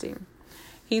interesting.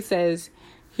 He says,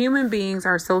 human beings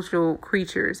are social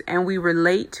creatures and we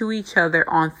relate to each other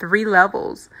on 3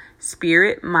 levels: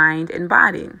 spirit, mind, and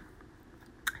body.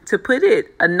 To put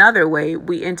it another way,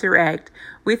 we interact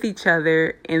with each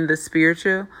other in the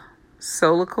spiritual,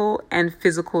 soulical, and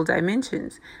physical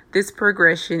dimensions. This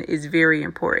progression is very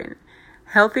important.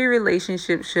 Healthy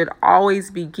relationships should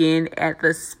always begin at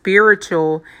the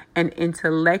spiritual and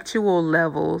intellectual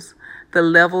levels, the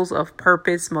levels of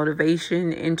purpose,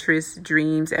 motivation, interests,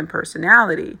 dreams, and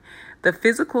personality. The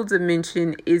physical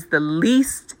dimension is the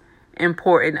least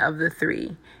important of the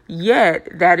three. Yet,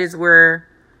 that is where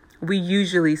we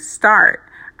usually start.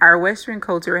 Our Western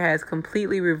culture has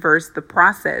completely reversed the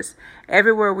process.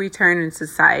 Everywhere we turn in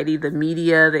society, the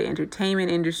media, the entertainment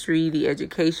industry, the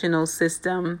educational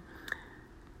system,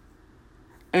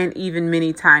 and even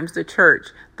many times the church,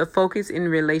 the focus in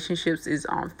relationships is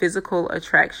on physical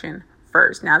attraction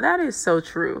first. Now, that is so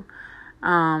true.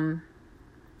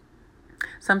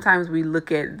 Sometimes we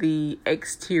look at the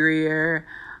exterior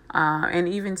and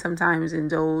even sometimes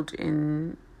indulge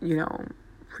in,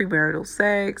 premarital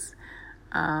sex.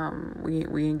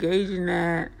 We engage in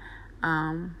that.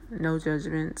 No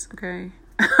judgments, okay?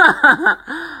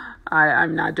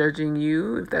 I'm not judging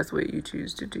you if that's what you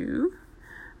choose to do.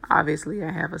 Obviously,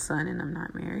 I have a son and I'm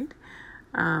not married.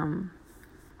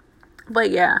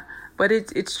 But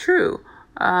it's true.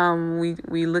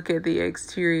 We look at the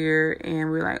exterior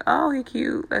and we're like, oh, he's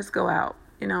cute. Let's go out.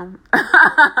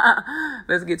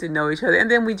 Let's get to know each other. And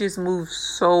then we just move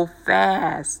so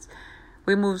fast.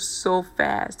 We move so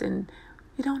fast and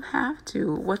you don't have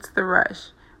to. What's the rush,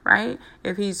 right?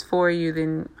 If he's for you,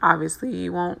 then obviously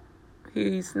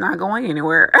he's not going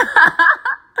anywhere.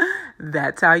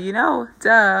 That's how you know.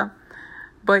 Duh.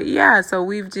 But yeah, so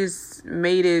we've just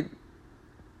made it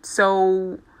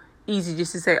so easy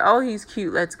just to say, oh, he's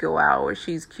cute, let's go out, or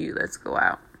she's cute, let's go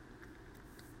out,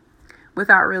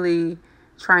 without really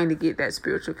trying to get that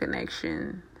spiritual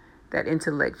connection, that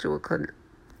intellectual connection.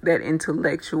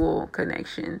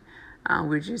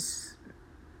 We're just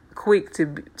quick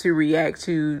to react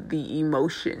to the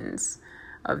emotions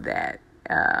of that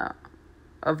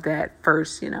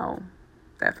first,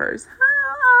 that first,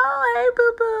 oh, hey,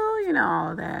 boo-boo,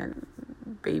 all that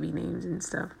baby names and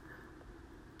stuff.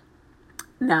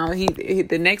 Now,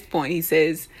 the next point, he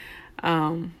says,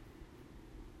 the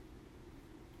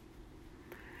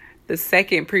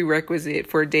second prerequisite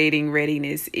for dating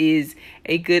readiness is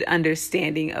a good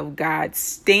understanding of God's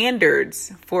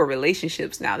standards for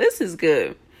relationships. Now, this is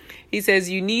good. He says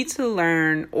you need to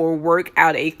learn or work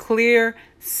out a clear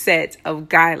set of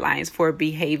guidelines for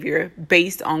behavior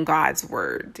based on God's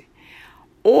word,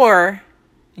 or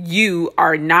you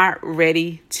are not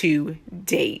ready to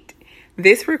date.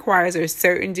 This requires a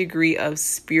certain degree of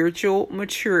spiritual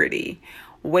maturity.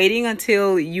 Waiting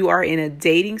until you are in a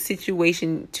dating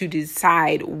situation to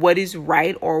decide what is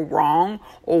right or wrong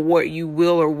or what you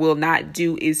will or will not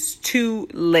do is too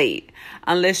late.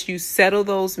 Unless you settle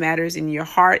those matters in your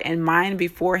heart and mind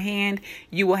beforehand,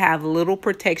 you will have little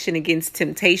protection against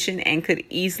temptation and could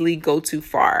easily go too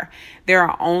far. There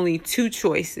are only two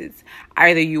choices.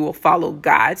 Either you will follow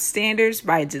God's standards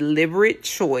by deliberate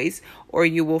choice, or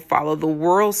you will follow the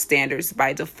world's standards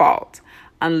by default.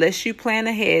 Unless you plan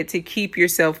ahead to keep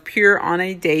yourself pure on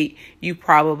a date, you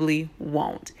probably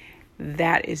won't.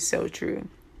 That is so true.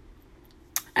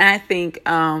 And I think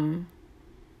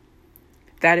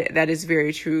that is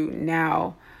very true.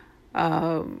 Now,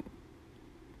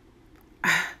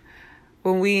 when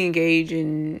we engage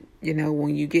in,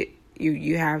 when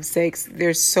you have sex,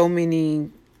 there's so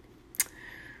many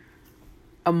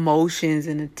emotions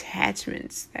and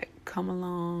attachments that come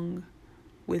along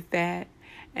with that.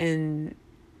 And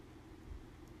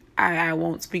I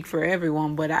won't speak for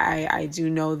everyone, but I do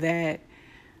know that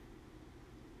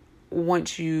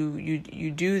once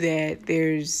you do that,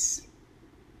 there's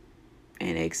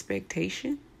an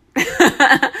expectation.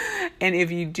 And if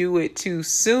you do it too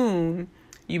soon,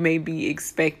 you may be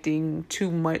expecting too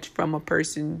much from a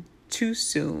person too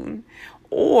soon.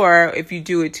 Or if you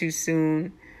do it too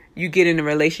soon, you get in a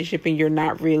relationship and you're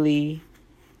not really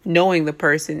knowing the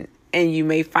person, and you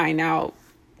may find out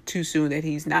too soon that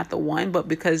he's not the one. But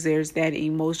because there's that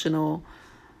emotional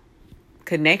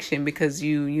connection, because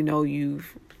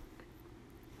you've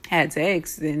had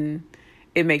sex, then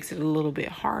it makes it a little bit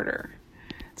harder.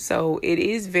 So it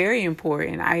is very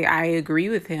important. I agree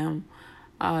with him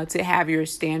to have your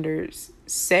standards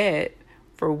set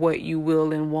for what you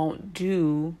will and won't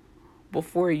do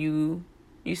before you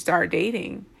start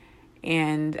dating.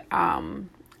 And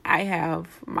I have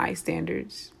my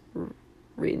standards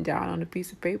written down on a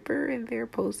piece of paper, and they're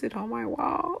posted on my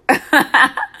wall.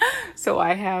 So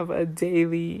I have a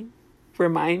daily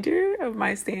reminder of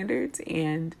my standards,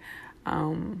 and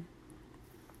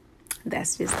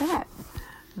that's just that.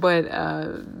 But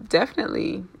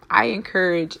definitely, I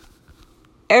encourage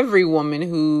every woman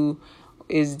who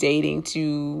is dating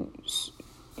to,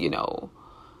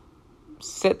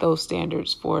 set those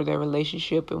standards for their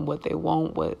relationship and what they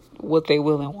want, what they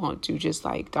will and want to, just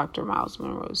like Dr. Miles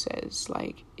Monroe says.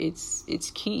 Like,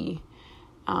 it's key.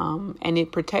 And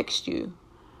it protects you.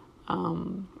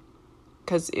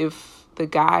 Because if the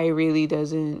guy really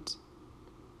doesn't,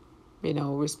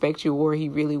 respect you, or he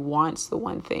really wants the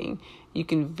one thing, you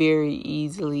can very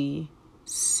easily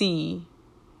see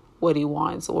what he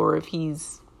wants, or if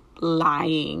he's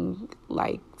lying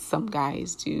like some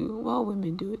guys do. Well,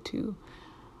 women do it too.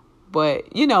 But,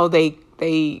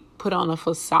 they put on a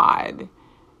facade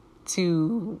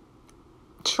to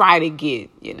try to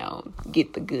get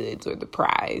the goods or the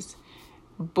prize.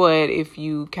 But if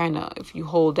you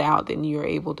hold out, then you're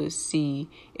able to see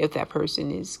if that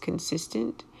person is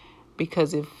consistent.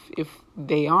 Because if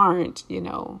they aren't,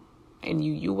 and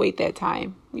you wait that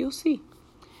time, you'll see.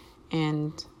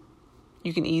 And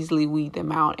you can easily weed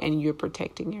them out, and you're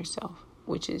protecting yourself,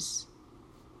 which is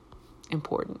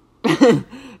important.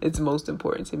 It's most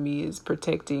important to me, is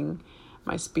protecting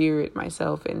my spirit,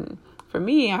 myself. And for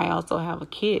me, I also have a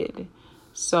kid.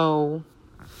 So,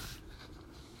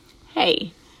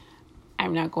 hey,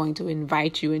 I'm not going to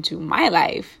invite you into my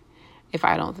life if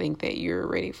I don't think that you're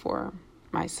ready for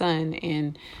my son.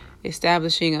 And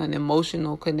establishing an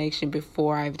emotional connection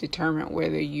before I've determined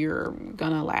whether you're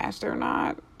gonna last or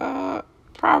not.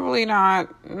 Probably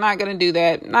not. Not gonna do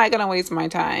that. Not gonna waste my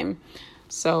time.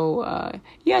 So,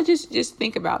 just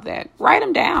think about that. Write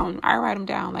them down. I write them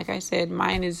down. Like I said,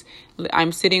 mine is,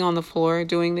 I'm sitting on the floor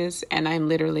doing this, and I'm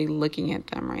literally looking at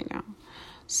them right now.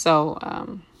 So,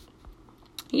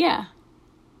 yeah.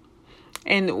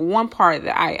 And one part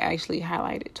that I actually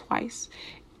highlighted twice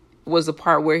was the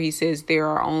part where he says there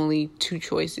are only two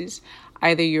choices.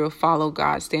 Either you'll follow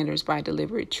God's standards by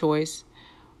deliberate choice,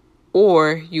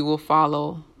 or you will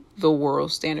follow the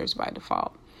world's standards by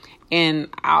default. And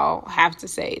I'll have to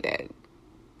say that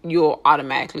you'll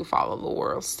automatically follow the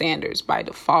world's standards by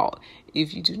default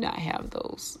if you do not have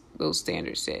those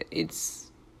standards set. It's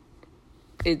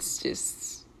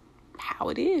just how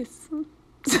it is.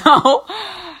 So,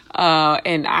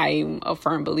 and I'm a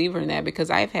firm believer in that, because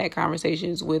I've had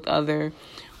conversations with other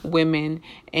women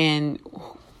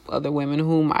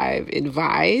whom I've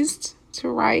advised to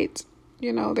write,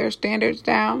 their standards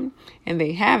down, and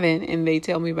they haven't, and they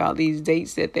tell me about these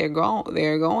dates that they're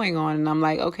going on, and I'm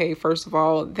like, okay, first of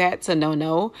all, that's a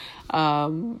no.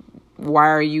 Why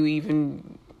are you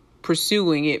even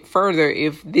pursuing it further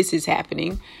if this is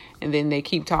happening? And then they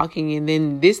keep talking, and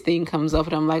then this thing comes up,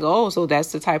 and I'm like, oh, so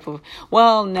that's the type of,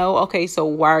 well, no, okay, so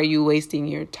why are you wasting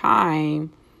your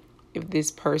time if this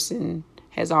person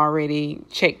has already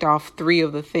checked off 3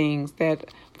 of the things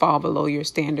that fall below your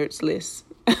standards list?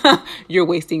 You're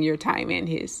wasting your time and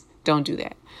his. Don't do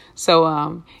that.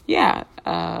 So,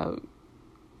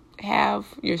 have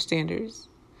your standards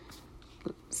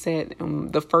set.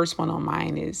 The first one on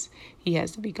mine is he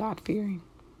has to be God-fearing.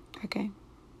 Okay?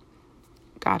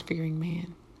 God-fearing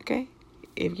man. Okay?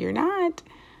 If you're not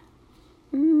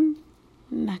going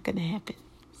to happen.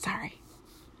 Sorry.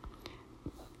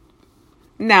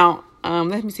 Now,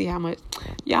 let me see how much.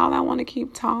 Y'all, I want to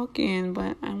keep talking,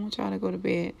 but I want y'all to go to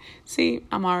bed. See,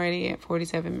 I'm already at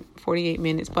 48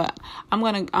 minutes, but I'm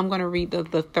going to read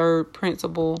the third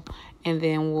principle, and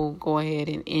then we'll go ahead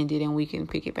and end it, and we can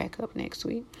pick it back up next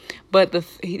week. But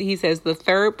he says the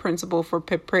third principle for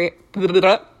preparing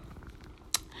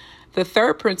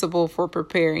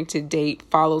to date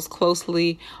follows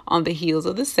closely on the heels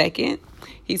of the second.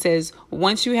 He says,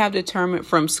 once you have determined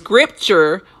from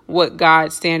scripture what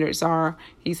God's standards are,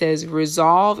 he says,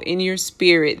 resolve in your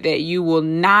spirit that you will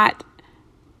not.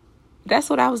 That's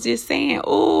what I was just saying.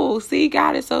 Oh, see,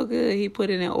 God is so good. He put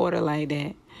it in order like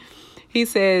that. He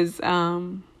says,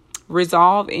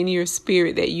 resolve in your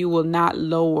spirit that you will not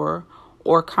lower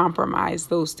or compromise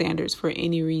those standards for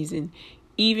any reason,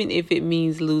 even if it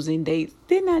means losing dates.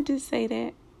 Didn't I just say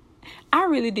that? I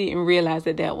really didn't realize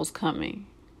that was coming.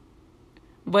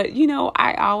 But,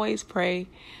 I always pray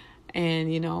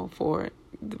and, for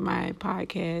my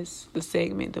podcast, the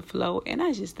segment, the flow. And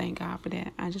I just thank God for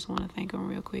that. I just want to thank him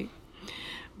real quick.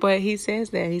 But he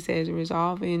says,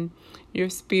 resolve in your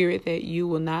spirit that you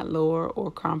will not lower or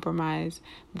compromise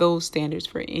those standards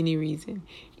for any reason,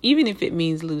 even if it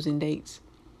means losing dates.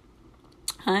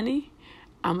 Honey,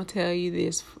 I'm going to tell you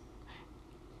this.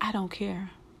 I don't care.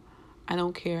 I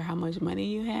don't care how much money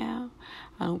you have.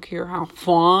 I don't care how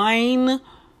fine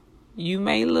you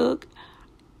may look.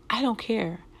 I don't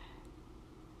care.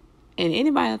 And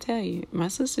anybody will tell you, my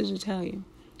sisters will tell you,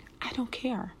 I don't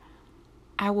care.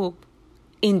 I will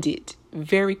end it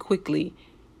very quickly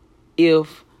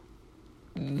if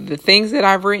the things that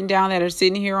I've written down that are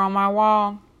sitting here on my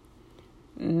wall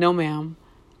No, ma'am.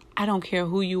 I don't care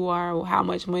who you are, how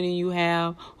much money you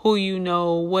have, who you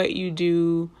know, what you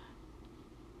do.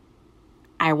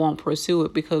 I won't pursue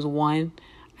it because, one,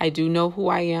 I do know who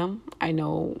I am. I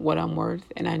know what I'm worth,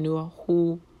 and I know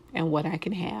who and what I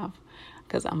can have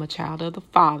because I'm a child of the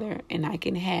Father, and I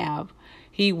can have.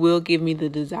 He will give me the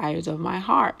desires of my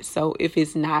heart. So if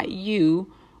it's not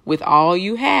you with all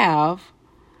you have,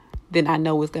 then I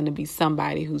know it's going to be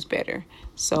somebody who's better.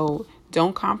 So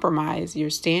don't compromise your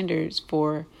standards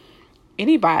for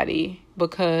anybody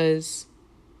because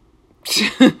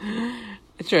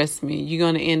trust me, you're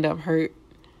going to end up hurt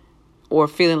or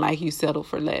feeling like you settled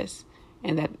for less.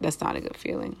 And that's not a good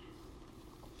feeling.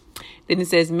 Then it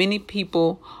says many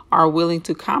people are willing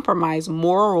to compromise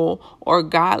moral or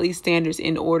godly standards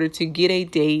in order to get a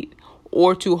date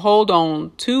or to hold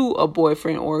on to a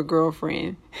boyfriend or a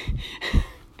girlfriend.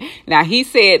 Now, he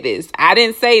said this. I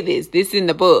didn't say this. This is in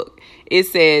the book. It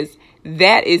says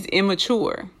that is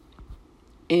immature.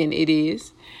 And it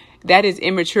is. That is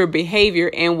immature behavior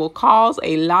and will cause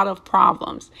a lot of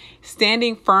problems.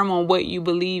 Standing firm on what you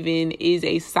believe in is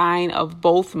a sign of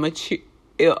both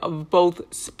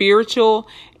spiritual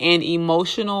and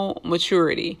emotional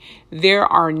maturity. There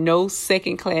are no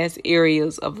second-class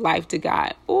areas of life to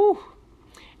God. Ooh,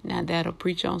 now that'll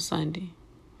preach on Sunday.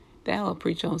 That'll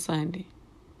preach on Sunday.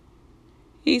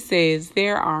 He says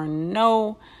there are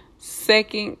no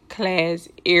second-class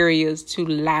areas to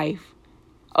life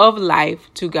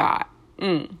to God.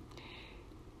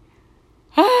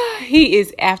 He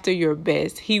is after your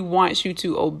best. He wants you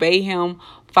to obey him,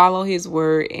 follow his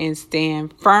word, and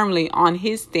stand firmly on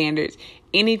his standards.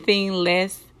 Anything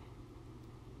less,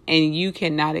 and you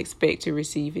cannot expect to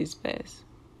receive his best.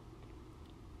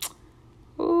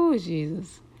 Oh,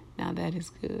 Jesus. Now that is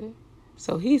good.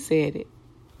 So he said it.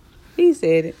 He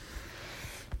said it.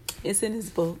 It's in his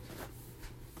book.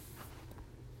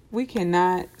 We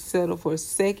cannot settle for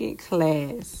second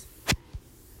class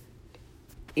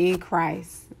in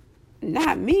Christ.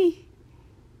 Not me.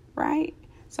 Right?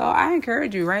 So I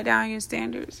encourage you, write down your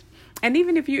standards. And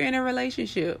even if you're in a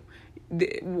relationship,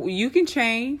 you can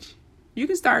change. You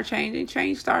can start changing.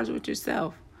 Change starts with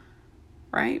yourself.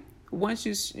 Right? Once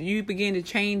you begin to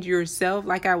change yourself,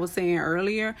 like I was saying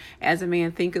earlier, as a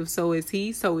man thinketh, so is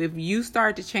he. So if you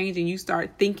start to change and you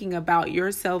start thinking about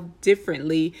yourself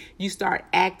differently, you start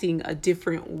acting a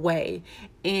different way.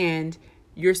 And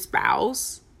your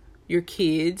spouse, your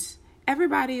kids,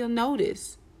 everybody will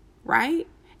notice, right?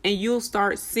 And you'll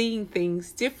start seeing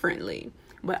things differently.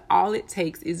 But all it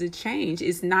takes is a change.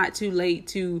 It's not too late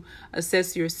to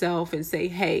assess yourself and say,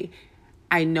 hey,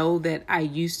 I know that I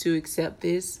used to accept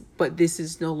this, but this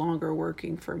is no longer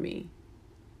working for me.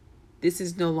 This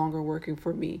is no longer working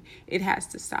for me. It has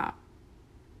to stop.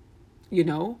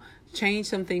 Change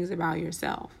some things about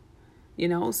yourself.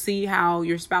 See how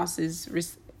your spouse is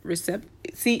receptive.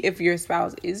 See if your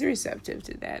spouse is receptive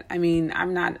to that. I mean,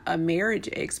 I'm not a marriage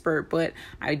expert, but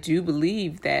I do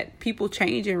believe that people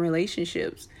change in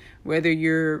relationships, whether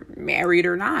you're married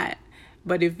or not.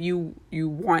 But if you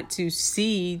want to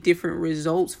see different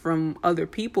results from other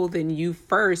people, then you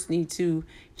first need to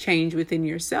change within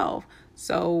yourself.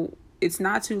 So it's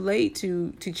not too late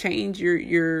to change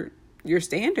your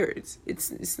standards.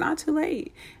 It's not too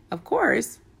late. Of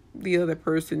course, the other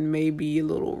person may be a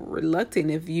little reluctant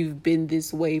if you've been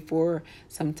this way for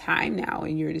some time now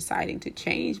and you're deciding to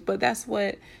change. But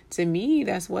to me,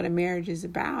 that's what a marriage is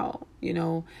about.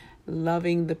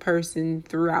 Loving the person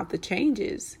throughout the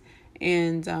changes.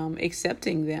 And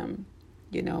accepting them,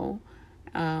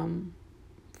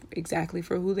 exactly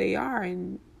for who they are.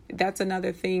 And that's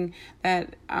another thing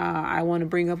that I want to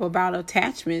bring up about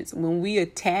attachments. When we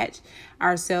attach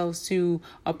ourselves to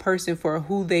a person for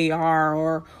who they are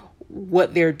or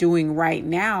what they're doing right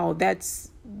now,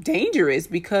 that's dangerous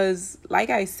because,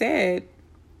 like I said,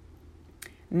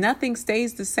 nothing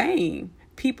stays the same.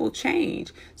 People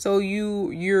change. So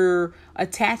you're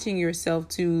attaching yourself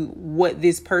to what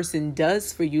this person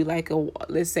does for you. Like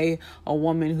let's say a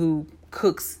woman who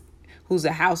cooks, who's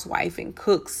a housewife and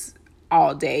cooks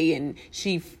all day, and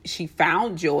she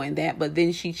found joy in that, but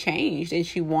then she changed and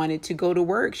she wanted to go to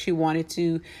work. She wanted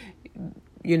to,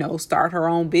 start her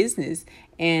own business.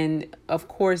 And of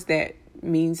course that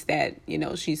means that,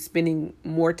 she's spending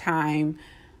more time,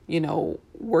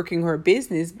 working her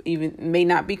business, even may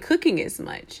not be cooking as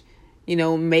much,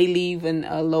 may leave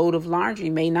a load of laundry,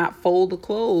 may not fold the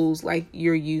clothes like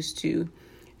you're used to,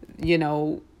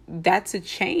 that's a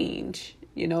change,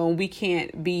 we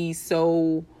can't be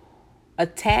so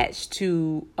attached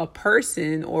to a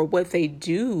person or what they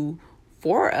do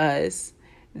for us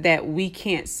that we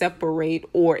can't separate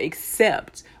or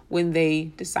accept when they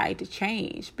decide to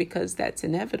change, because that's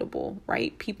inevitable,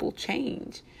 right? People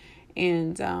change.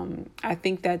 And I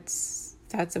think that's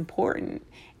important.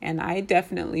 And I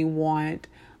definitely want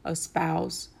a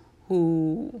spouse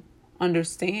who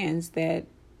understands that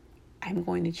I'm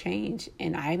going to change,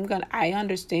 and I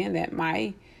understand that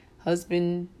my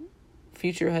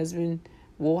future husband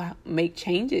will make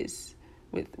changes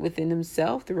within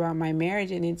himself throughout my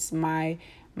marriage. And it's my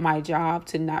job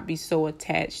to not be so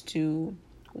attached to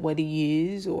what he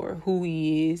is or who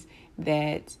he is,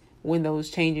 that when those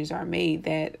changes are made,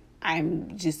 that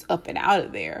I'm just up and out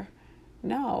of there.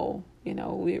 No,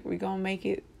 we're going to make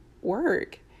it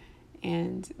work.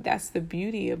 And that's the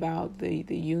beauty about the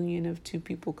union of two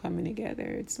people coming together.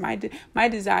 It's my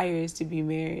desire is to be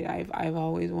married. I've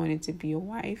always wanted to be a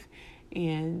wife,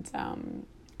 and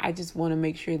I just want to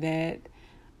make sure that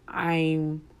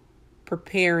I'm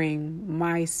preparing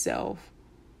myself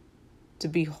to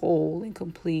be whole and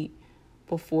complete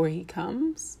before he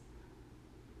comes,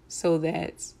 so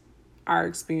that our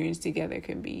experience together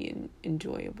can be an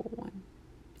enjoyable one.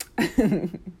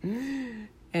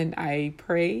 And I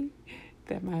pray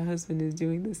that my husband is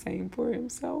doing the same for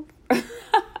himself.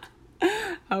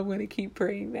 I'm going to keep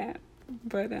praying that.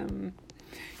 But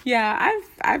yeah,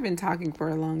 I've been talking for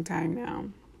a long time now.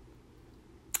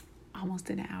 Almost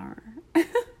an hour.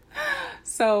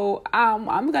 So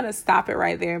I'm going to stop it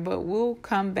right there, but we'll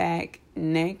come back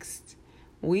next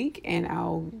week and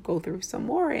I'll go through some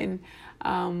more. And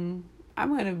I'm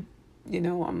going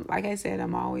to, like I said,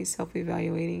 I'm always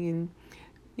self-evaluating and,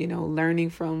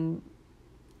 learning from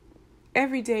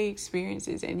everyday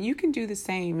experiences. And you can do the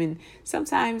same. And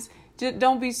sometimes just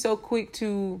don't be so quick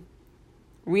to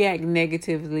react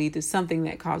negatively to something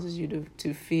that causes you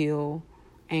to feel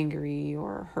angry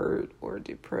or hurt or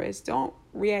depressed. Don't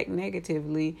react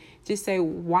negatively. Just say,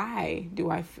 why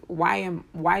do I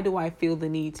feel the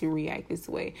need to react this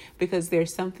way? Because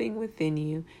there's something within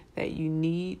you that you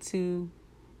need to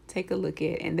take a look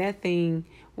at. And that thing,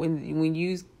 when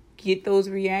you get those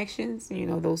reactions,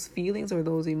 those feelings or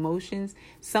those emotions,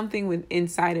 something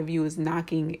inside of you is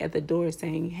knocking at the door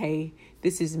saying, hey,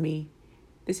 this is me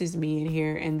in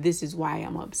here, and this is why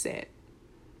I'm upset.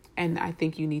 And I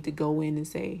think you need to go in and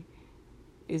say,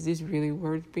 is this really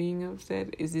worth being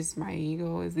upset? Is this my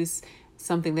ego? Is this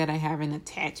something that I have an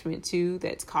attachment to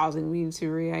that's causing me to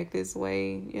react this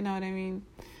way? You know what I mean?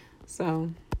 So,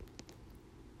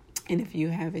 and if you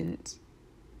haven't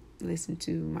listened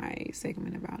to my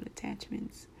segment about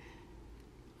attachments,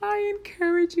 I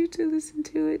encourage you to listen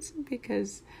to it,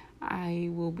 because I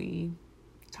will be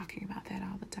talking about that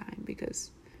all the time,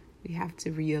 because we have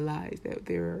to realize that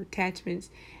there are attachments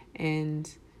and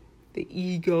the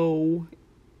ego,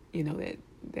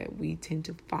 that we tend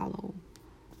to follow.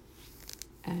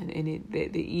 And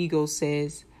the ego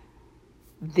says,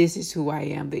 this is who I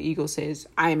am. The ego says,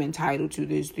 I'm entitled to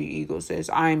this. The ego says,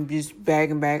 I'm just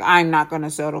begging back. I'm not going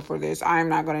to settle for this. I'm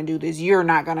not going to do this. You're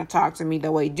not going to talk to me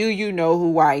that way. Do you know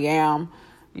who I am?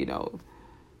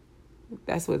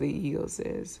 That's what the ego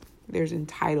says. There's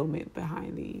entitlement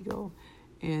behind the ego.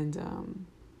 And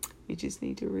you just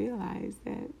need to realize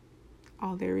that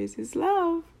all there is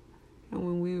love. And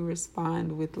when we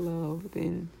respond with love,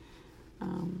 then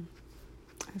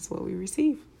that's what we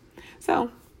receive. So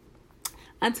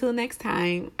until next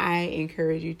time, I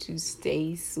encourage you to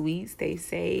stay sweet, stay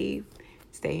safe,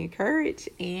 stay encouraged,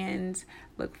 and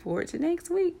look forward to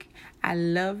next week. I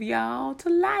love y'all to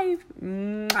life.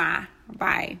 Mwah.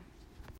 Bye.